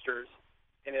monsters.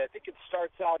 And I think it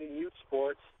starts out in youth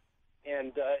sports,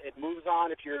 and it moves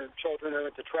on if your children are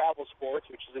into travel sports,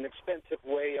 which is an expensive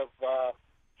way of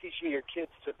teaching your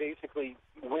kids to basically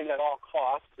win at all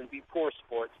costs and be poor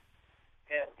sports.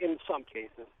 In some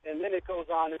cases. And then it goes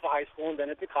on into high school and then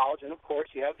into college. And, of course,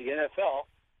 you have the NFL,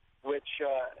 which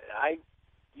I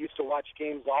used to watch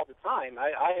games all the time.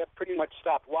 I have pretty much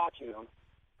stopped watching them.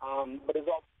 But as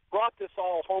brought this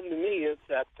all home to me is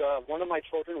that one of my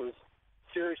children was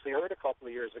seriously hurt a couple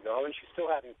of years ago, and she's still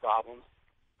having problems.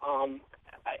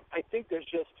 I think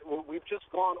we've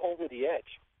just gone over the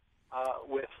edge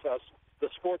with the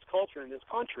sports culture in this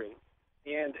country.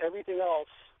 And everything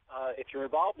else, if you're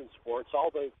involved in sports,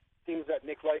 all the things that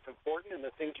make life important and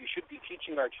the things you should be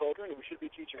teaching our children,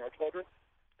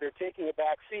 they're taking a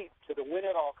back seat to the win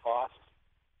at all costs,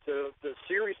 to the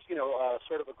serious,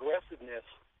 sort of aggressiveness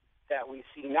that we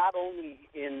see not only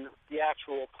in the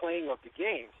actual playing of the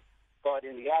games, but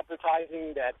in the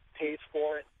advertising that pays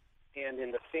for it and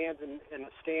in the fans in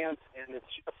the stands. And it's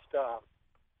just,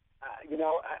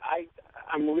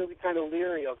 I'm really kind of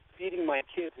leery of feeding my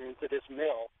kids into this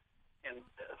mill and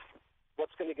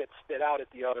what's going to get spit out at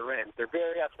the other end. They're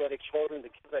very athletic children. The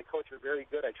kids I coach are very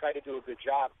good. I try to do a good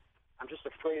job. I'm just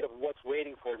afraid of what's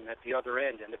waiting for them at the other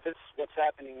end. And if it's what's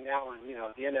happening now in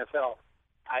the NFL,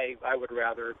 I would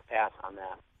rather pass on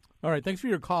that. All right, thanks for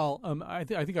your call. I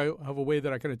think I have a way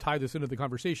that I kind of tie this into the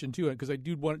conversation too, because I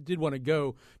did want to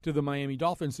go to the Miami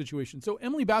Dolphins situation. So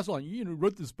Emily Bazelon, you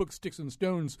wrote this book, Sticks and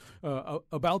Stones,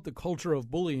 about the culture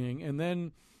of bullying, and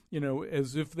then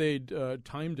as if they'd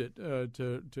timed it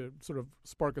to sort of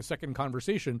spark a second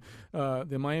conversation,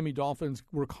 the Miami Dolphins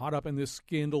were caught up in this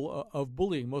scandal of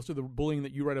bullying. Most of the bullying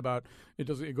that you write about,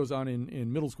 it goes on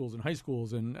in middle schools and high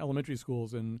schools and elementary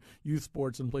schools and youth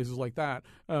sports and places like that.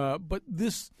 But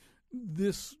this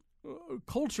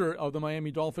culture of the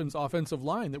Miami Dolphins offensive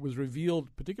line that was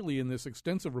revealed particularly in this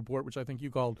extensive report, which I think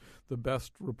you called the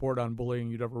best report on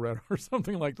bullying you'd ever read or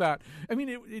something like that. I mean,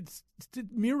 it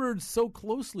mirrored so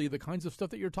closely the kinds of stuff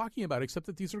that you're talking about, except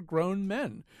that these are grown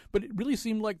men. But it really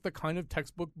seemed like the kind of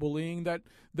textbook bullying that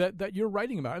you're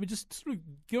writing about. I mean, just sort of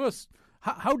give us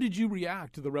How did you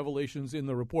react to the revelations in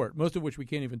the report, most of which we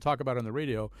can't even talk about on the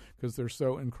radio because they're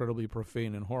so incredibly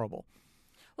profane and horrible?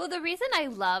 Well, the reason I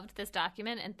loved this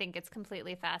document and think it's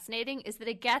completely fascinating is that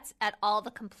it gets at all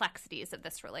the complexities of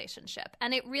this relationship.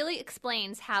 And it really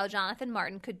explains how Jonathan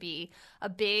Martin could be a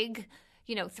big,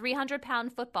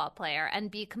 300-pound football player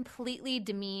and be completely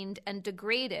demeaned and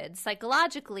degraded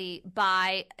psychologically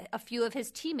by a few of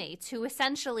his teammates who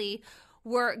essentially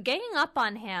were ganging up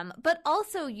on him, but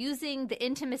also using the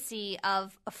intimacy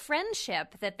of a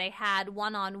friendship that they had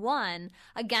one-on-one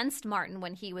against Martin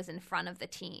when he was in front of the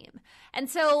team. And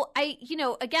so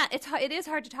again, it is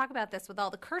hard to talk about this with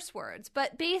all the curse words,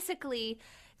 but basically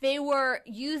they were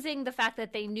using the fact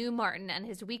that they knew Martin and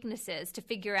his weaknesses to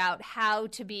figure out how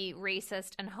to be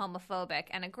racist and homophobic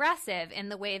and aggressive in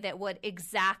the way that would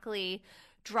exactly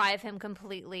drive him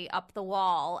completely up the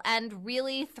wall and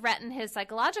really threaten his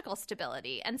psychological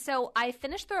stability. And so I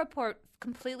finished the report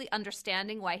completely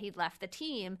understanding why he'd left the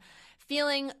team,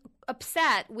 feeling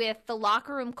upset with the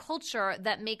locker room culture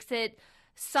that makes it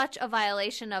such a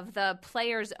violation of the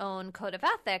player's own code of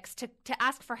ethics to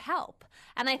ask for help.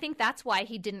 And I think that's why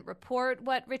he didn't report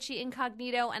what Richie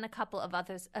Incognito and a couple of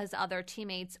his other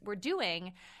teammates were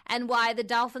doing, and why the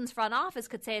Dolphins front office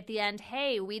could say at the end,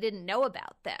 hey, we didn't know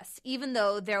about this, even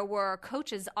though there were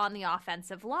coaches on the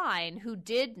offensive line who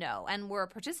did know and were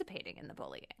participating in the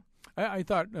bullying. I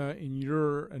thought in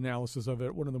your analysis of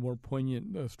it, one of the more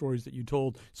poignant stories that you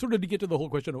told, sort of to get to the whole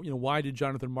question of, why did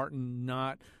Jonathan Martin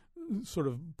not sort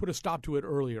of put a stop to it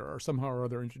earlier or somehow or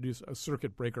other introduce a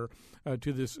circuit breaker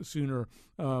to this sooner,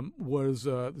 was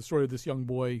the story of this young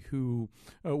boy who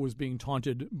was being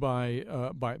taunted by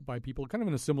people kind of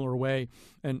in a similar way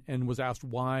and was asked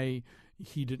why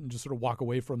he didn't just sort of walk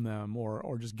away from them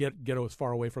or just get as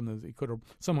far away from them as he could, or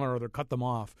somehow or other cut them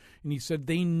off. And he said,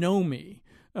 they know me,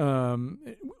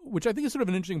 which I think is sort of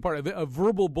an interesting part of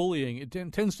verbal bullying. It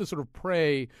tends to sort of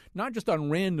prey not just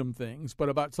on random things, but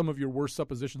about some of your worst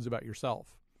suppositions about yourself.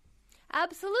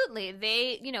 Absolutely.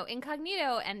 They,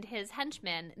 Incognito and his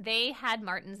henchmen, they had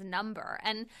Martin's number.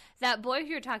 And that boy who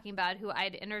you're talking about, who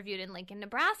I'd interviewed in Lincoln,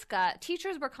 Nebraska,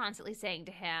 teachers were constantly saying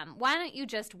to him, why don't you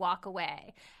just walk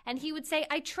away? And he would say,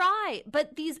 I try,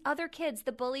 but these other kids,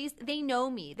 the bullies, they know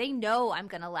me. They know I'm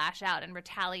going to lash out and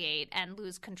retaliate and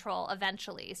lose control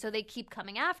eventually. So they keep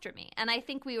coming after me. And I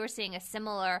think we were seeing a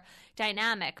similar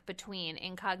dynamic between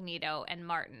Incognito and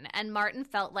Martin. And Martin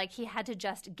felt like he had to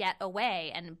just get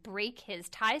away and break his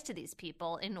ties to these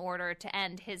people in order to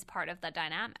end his part of the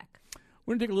dynamic.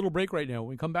 We're going to take a little break right now. When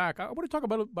we come back, I want to talk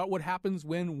about what happens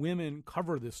when women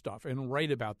cover this stuff and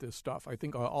write about this stuff. I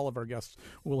think all of our guests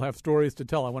will have stories to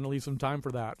tell. I want to leave some time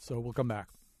for that, so we'll come back.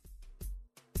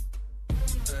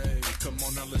 Hey, come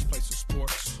on now, let's play some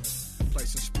sports. Play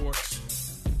some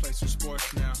sports. Play some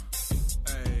sports now.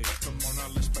 Hey, come on now,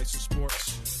 let's play some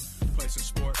sports. Play some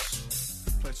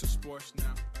sports. Play some sports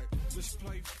now. Hey, let's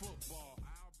play football.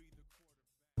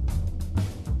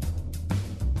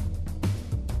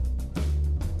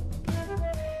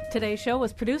 Today's show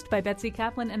was produced by Betsy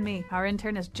Kaplan and me. Our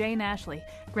intern is Jane Ashley.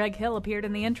 Greg Hill appeared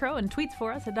in the intro and tweets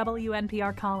for us at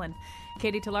WNPR Colin.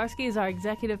 Katie Tolarski is our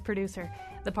executive producer.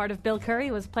 The part of Bill Curry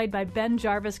was played by Ben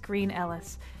Jarvis Green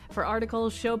Ellis. For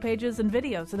articles, show pages, and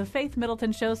videos of the Faith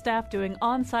Middleton show staff doing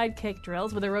onside kick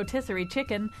drills with a rotisserie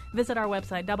chicken, visit our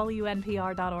website,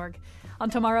 WNPR.org. On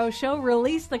tomorrow's show,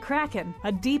 Release the Kraken,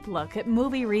 a deep look at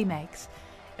movie remakes.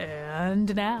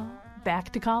 And now,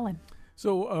 back to Colin.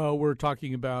 So we're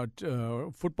talking about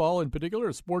football in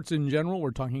particular, sports in general. We're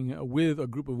talking with a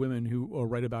group of women who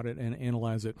write about it and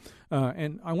analyze it.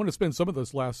 And I want to spend some of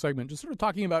this last segment just sort of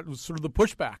talking about sort of the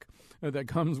pushback that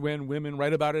comes when women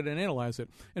write about it and analyze it.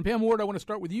 And Pam Ward, I want to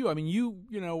start with you. I mean,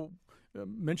 you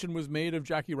mention was made of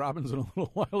Jackie Robinson a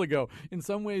little while ago. In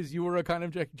some ways, you were a kind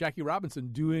of Jackie Robinson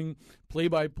doing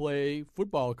play-by-play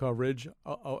football coverage.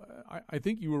 I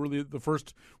think you were really the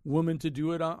first woman to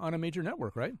do it on a major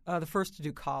network, right? The first to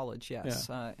do college, yes.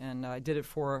 Yeah. And I did it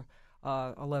for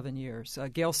 11 years.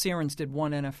 Gail Sierens did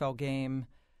one NFL game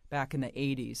back in the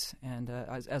 80s and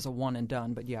as a one and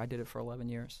done. But, yeah, I did it for 11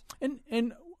 years.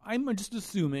 And I'm just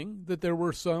assuming that there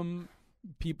were some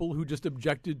people who just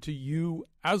objected to you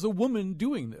as a woman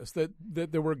doing this, that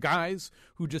there were guys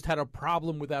who just had a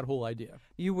problem with that whole idea.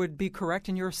 You would be correct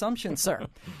in your assumption, sir.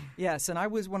 Yes, and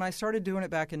when I started doing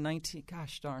it back in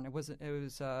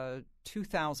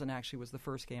 2000 actually was the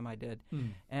first game I did.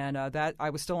 And that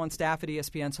I was still on staff at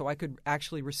ESPN, so I could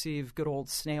actually receive good old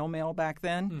snail mail back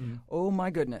then. Oh my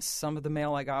goodness, some of the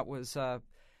mail I got was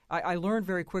I learned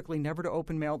very quickly never to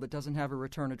open mail that doesn't have a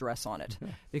return address on it,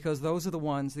 because those are the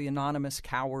ones, the anonymous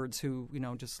cowards who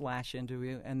just slash into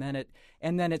you, and then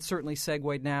it certainly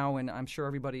segued now, and I'm sure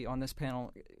everybody on this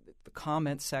panel, the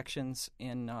comment sections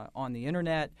on the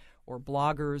internet or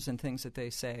bloggers and things that they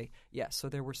say. Yes, so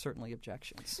there were certainly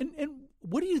objections. And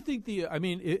what do you think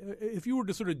if you were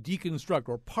to sort of deconstruct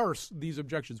or parse these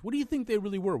objections, what do you think they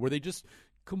really were? Were they just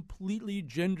completely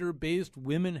gender-based,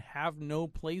 women have no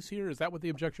place here? Is that what the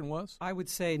objection was? I would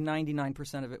say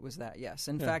 99% of it was that, yes.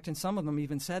 In fact, and some of them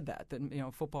even said that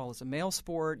football is a male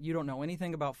sport. You don't know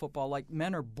anything about football. Like,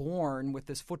 men are born with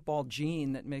this football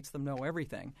gene that makes them know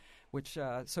everything. Which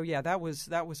that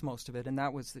was most of it, and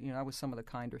that was some of the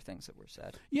kinder things that were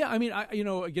said. Yeah, I mean,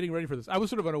 getting ready for this, I was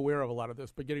sort of unaware of a lot of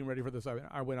this, but getting ready for this,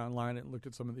 I went online and looked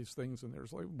at some of these things, and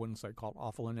there's like one site called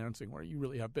Awful Announcing where you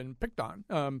really have been picked on.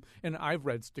 And I've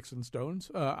read Sticks and Stones.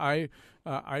 I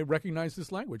recognize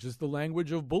this language. It's the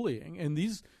language of bullying, and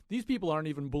these people aren't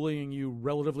even bullying you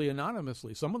relatively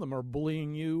anonymously. Some of them are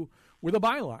bullying you with a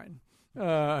byline.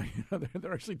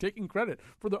 They're actually taking credit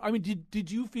for the. I mean,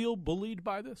 did you feel bullied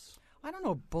by this? I don't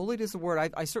know. Bullied is the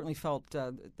word. I certainly felt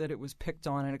that it was picked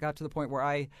on, and it got to the point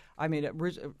where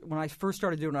when I first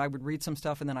started doing it, I would read some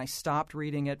stuff, and then I stopped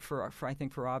reading it for I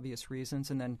think for obvious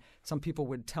reasons, and then some people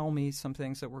would tell me some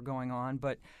things that were going on.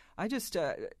 But I just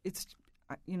and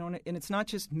it's not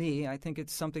just me. I think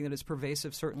it's something that is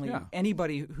pervasive. Certainly,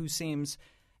 anybody who seems.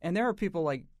 And there are people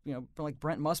like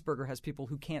Brent Musburger has people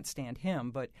who can't stand him,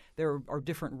 but there are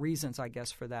different reasons, I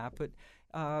guess, for that. But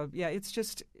it's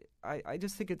just I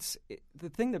just think the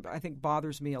thing that I think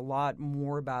bothers me a lot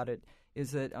more about it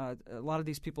is that a lot of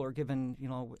these people are given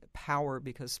power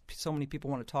because so many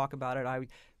people want to talk about it. I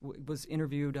was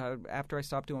interviewed after I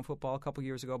stopped doing football a couple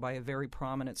years ago by a very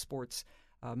prominent sports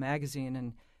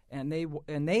magazine, and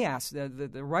they asked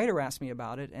the writer asked me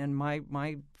about it, and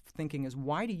my thinking is,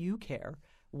 why do you care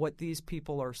what these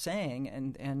people are saying,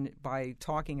 and by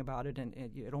talking about it, and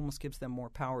it almost gives them more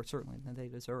power, certainly, than they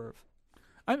deserve.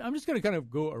 I'm just going to kind of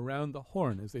go around the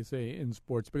horn, as they say in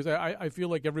sports, because I feel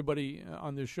like everybody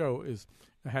on this show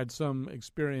had some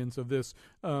experience of this.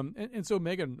 And so,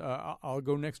 Megan, I'll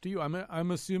go next to you.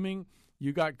 I'm assuming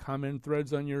you got comment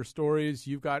threads on your stories.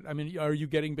 Are you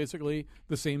getting basically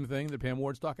the same thing that Pam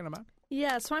Ward's talking about?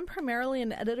 Yeah, so I'm primarily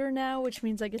an editor now, which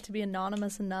means I get to be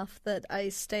anonymous enough that I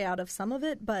stay out of some of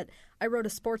it. But I wrote a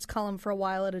sports column for a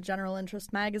while at a general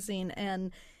interest magazine,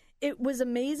 and it was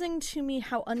amazing to me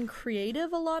how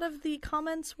uncreative a lot of the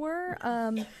comments were,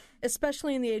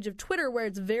 especially in the age of Twitter, where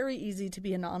it's very easy to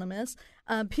be anonymous.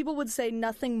 People would say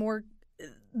nothing more.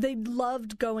 They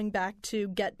loved going back to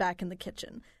 "get back in the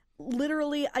kitchen."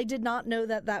 Literally, I did not know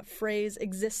that phrase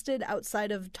existed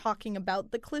outside of talking about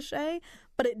the cliche,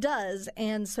 but it does.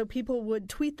 And so people would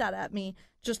tweet that at me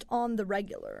just on the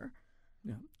regular.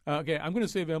 Yeah. Okay, I'm going to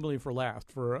save Emily for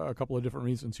last for a couple of different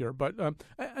reasons here. But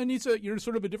Anissa, you're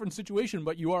sort of a different situation,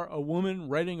 but you are a woman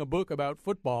writing a book about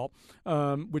football,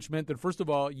 which meant that, first of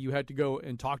all, you had to go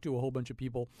and talk to a whole bunch of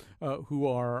people who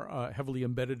are heavily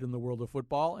embedded in the world of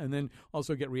football, and then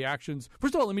also get reactions.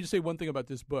 First of all, let me just say one thing about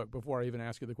this book before I even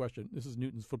ask you the question. This is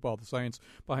Newton's Football, The Science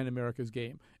Behind America's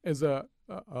Game. As a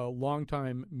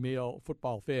longtime male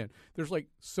football fan, there's like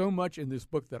so much in this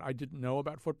book that I didn't know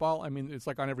about football. I mean, it's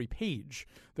like on every page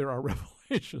there are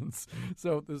revelations.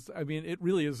 So it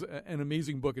really is an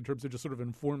amazing book in terms of just sort of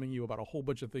informing you about a whole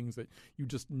bunch of things that you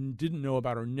just didn't know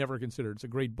about or never considered. It's a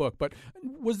great book. But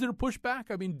was there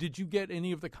pushback? I mean, did you get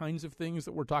any of the kinds of things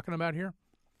that we're talking about here?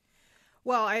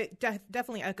 Well, I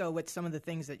definitely echo with some of the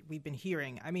things that we've been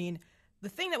hearing. I mean, the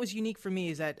thing that was unique for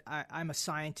me is that I'm a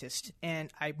scientist, and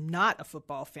I'm not a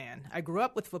football fan. I grew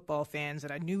up with football fans,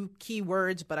 and I knew key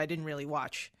words, but I didn't really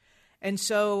watch. And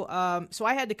so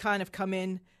I had to kind of come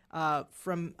in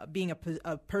from being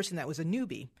a person that was a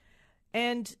newbie.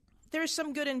 And there's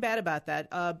some good and bad about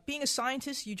that. Being a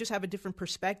scientist, you just have a different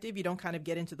perspective. You don't kind of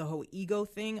get into the whole ego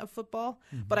thing of football.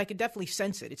 Mm-hmm. But I could definitely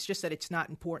sense it. It's just that it's not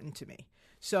important to me.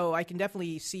 So I can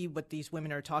definitely see what these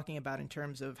women are talking about in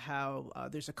terms of how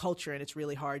there's a culture and it's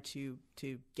really hard to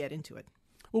get into it.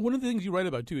 Well, one of the things you write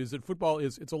about, too, is that football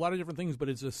it's a lot of different things, but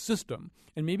it's a system.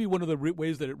 And maybe one of the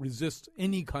ways that it resists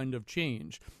any kind of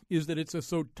change is that it's a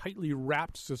so tightly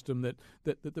wrapped system that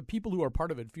the people who are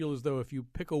part of it feel as though if you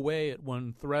pick away at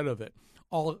one thread of it,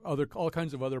 all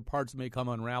kinds of other parts may come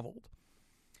unraveled.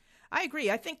 I agree.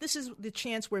 I think this is the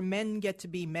chance where men get to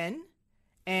be men,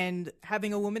 and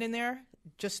having a woman in there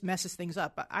just messes things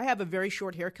up. I have a very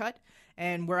short haircut,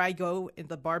 and where I go in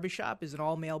the barbershop is an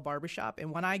all-male barbershop.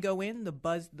 And when I go in, the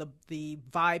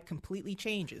vibe completely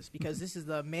changes because this is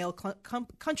the male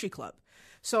country club.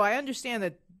 So I understand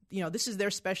that this is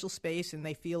their special space and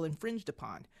they feel infringed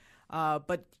upon.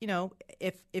 But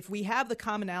if we have the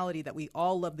commonality that we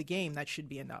all love the game, that should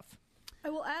be enough. I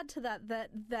will add to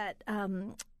that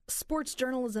sports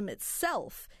journalism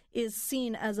itself is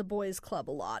seen as a boys' club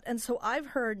a lot. And so I've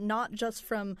heard not just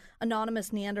from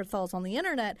anonymous Neanderthals on the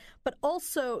internet, but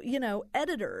also,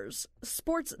 editors,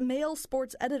 male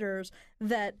sports editors,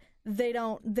 that they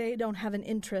don't have an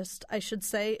interest, I should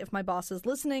say, if my boss is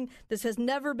listening. This has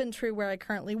never been true where I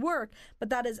currently work, but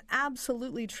that is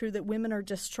absolutely true that women are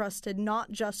distrusted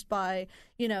not just by,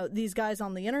 these guys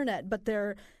on the internet, but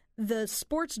the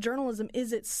sports journalism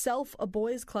is itself a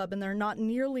boys' club, and there are not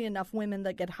nearly enough women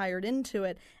that get hired into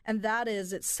it, and that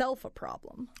is itself a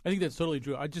problem. I think that's totally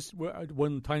true.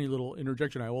 One tiny little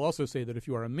interjection. I will also say that if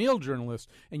you are a male journalist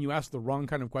and you ask the wrong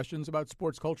kind of questions about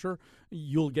sports culture,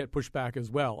 you'll get pushback as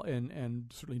well.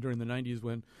 And certainly during the 90s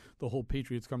when the whole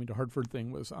Patriots coming to Hartford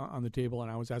thing was on the table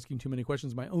and I was asking too many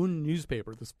questions, my own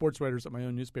newspaper, the sports writers at my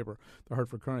own newspaper, the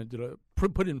Hartford Courant,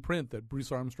 put in print that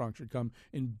Bruce Armstrong should come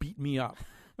and beat me up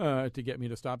to get me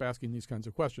to stop asking these kinds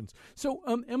of questions. So,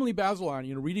 Emily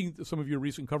Bazelon, reading some of your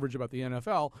recent coverage about the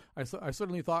NFL, I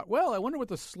suddenly thought, well, I wonder what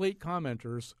the Slate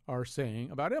commenters are saying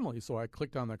about Emily. So I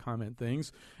clicked on the comment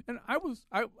things, and I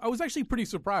was actually pretty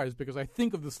surprised because I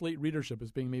think of the Slate readership as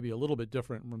being maybe a little bit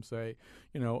different from, say,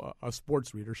 a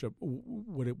sports readership,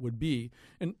 what it would be.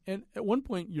 And at one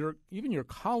point, even your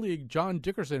colleague John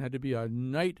Dickerson had to be a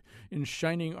knight in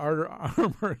shining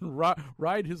armor and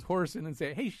ride his horse in and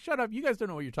say, "Hey, shut up! You guys don't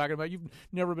know what you're talking about. You've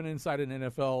never been inside an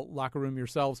NFL locker room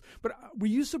yourselves." But were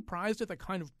you surprised at the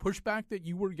kind of pushback that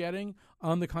you were getting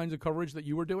on the kinds of coverage that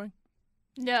you were doing?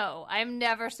 No, I'm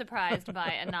never surprised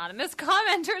by anonymous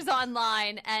commenters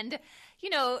online. And,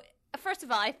 first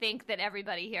of all, I think that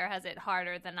everybody here has it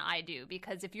harder than I do,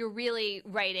 because if you're really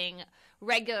writing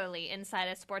regularly inside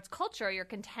a sports culture, you're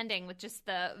contending with just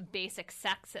the basic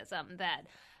sexism that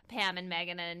Pam and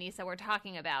Megan and Anissa were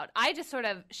talking about. I just sort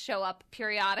of show up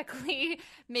periodically,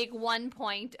 make one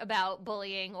point about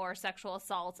bullying or sexual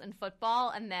assaults in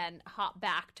football, and then hop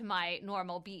back to my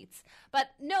normal beats. But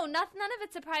no, none of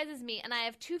it surprises me, and I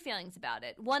have two feelings about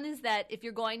it. One is that if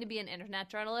you're going to be an internet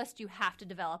journalist, you have to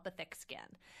develop a thick skin.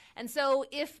 And so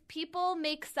if people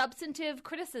make substantive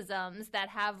criticisms that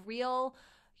have real,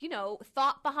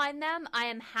 thought behind them, I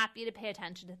am happy to pay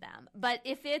attention to them. But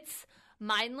if it's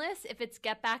mindless, if it's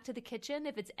get back to the kitchen,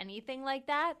 if it's anything like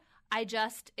that, I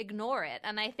just ignore it.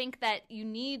 And I think that you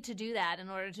need to do that in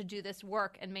order to do this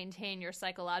work and maintain your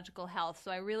psychological health.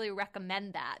 So I really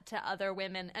recommend that to other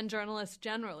women and journalists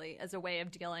generally as a way of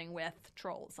dealing with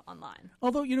trolls online.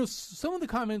 Although, some of the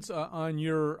comments on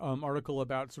your article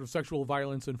about sort of sexual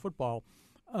violence in football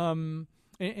and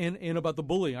about the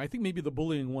bullying, I think maybe the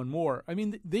bullying one more. I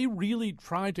mean, they really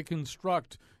tried to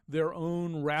construct their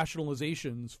own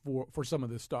rationalizations for some of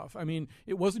this stuff. I mean,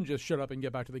 it wasn't just shut up and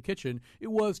get back to the kitchen.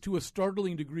 It was, to a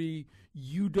startling degree,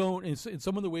 you don't, in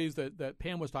some of the ways that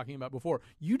Pam was talking about before,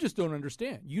 you just don't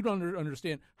understand. You don't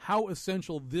understand how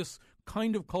essential this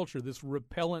kind of culture, this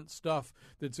repellent stuff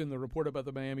that's in the report about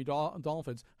the Miami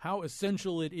Dolphins, how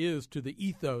essential it is to the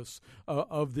ethos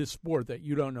of this sport that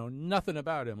you don't know nothing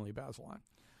about, Emily Bazelon.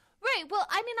 Right. Well,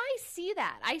 I mean, I see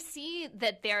that. I see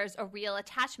that there's a real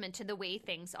attachment to the way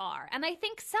things are. And I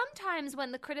think sometimes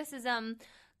when the criticism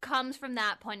comes from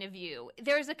that point of view,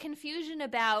 there's a confusion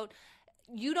about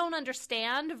you don't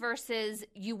understand versus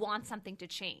you want something to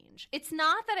change. It's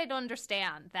not that I don't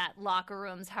understand that locker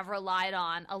rooms have relied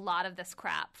on a lot of this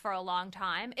crap for a long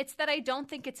time. It's that I don't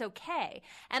think it's okay.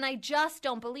 And I just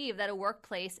don't believe that a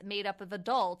workplace made up of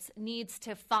adults needs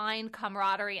to find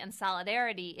camaraderie and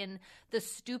solidarity in the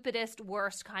stupidest,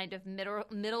 worst kind of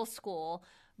middle school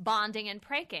bonding and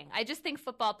pranking. I just think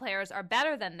football players are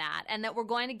better than that, and that we're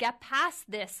going to get past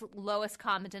this lowest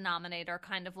common denominator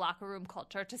kind of locker room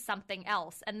culture to something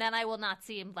else. And then I will not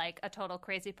seem like a total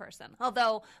crazy person.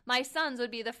 Although my sons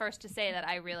would be the first to say that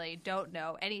I really don't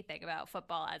know anything about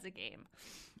football as a game.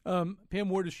 Pam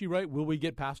Ward, is she right? Will we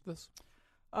get past this?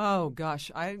 Oh,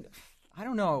 gosh. I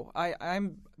don't know.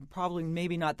 I'm probably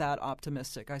maybe not that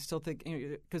optimistic. I still think,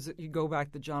 because you go back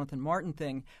to the Jonathan Martin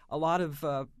thing, a lot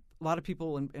of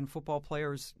people and football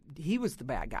players, he was the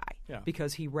bad guy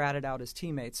because he ratted out his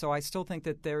teammates. So I still think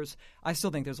there's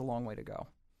a long way to go.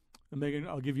 And Megan,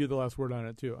 I'll give you the last word on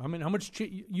it too. I mean, how much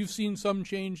you've seen some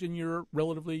change in your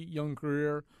relatively young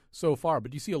career so far,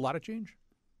 but do you see a lot of change?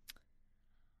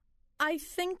 I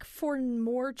think for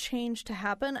more change to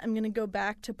happen, I'm going to go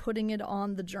back to putting it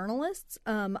on the journalists.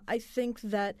 I think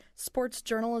that sports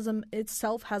journalism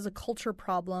itself has a culture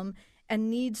problem and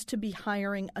needs to be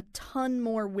hiring a ton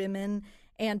more women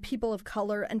and people of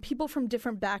color and people from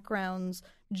different backgrounds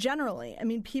generally. I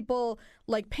mean, people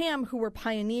like Pam, who were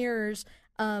pioneers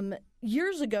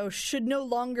years ago, should no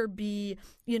longer be,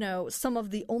 some of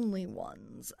the only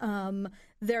ones.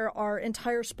 There are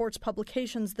entire sports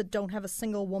publications that don't have a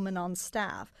single woman on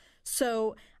staff.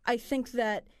 So I think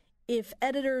that if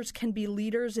editors can be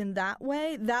leaders in that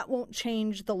way, that won't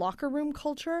change the locker room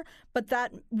culture, but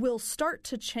that will start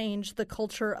to change the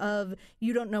culture of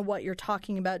you don't know what you're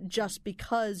talking about just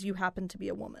because you happen to be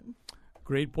a woman.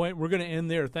 Great point. We're going to end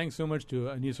there. Thanks so much to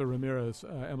Anissa Ramirez,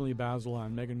 Emily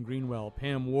Bazelon, Megan Greenwell,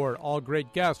 Pam Ward, all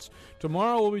great guests.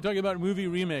 Tomorrow we'll be talking about movie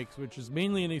remakes, which is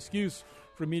mainly an excuse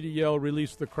for me to yell,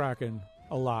 "Release the Kraken,"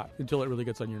 a lot until it really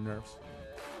gets on your nerves.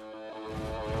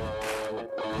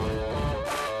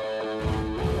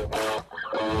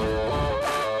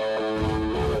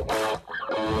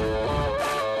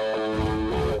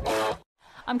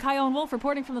 I'm Kyone Wolf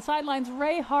reporting from the sidelines.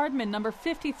 Ray Hardman, number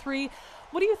 53.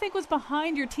 What do you think was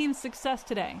behind your team's success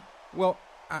today? Well,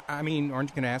 I mean,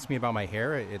 aren't you going to ask me about my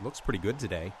hair? It looks pretty good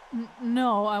today.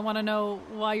 No, I want to know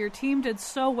why your team did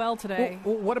so well today.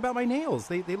 Well, what about my nails?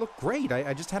 They look great.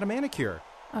 I just had a manicure.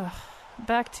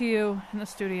 Back to you in the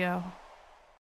studio.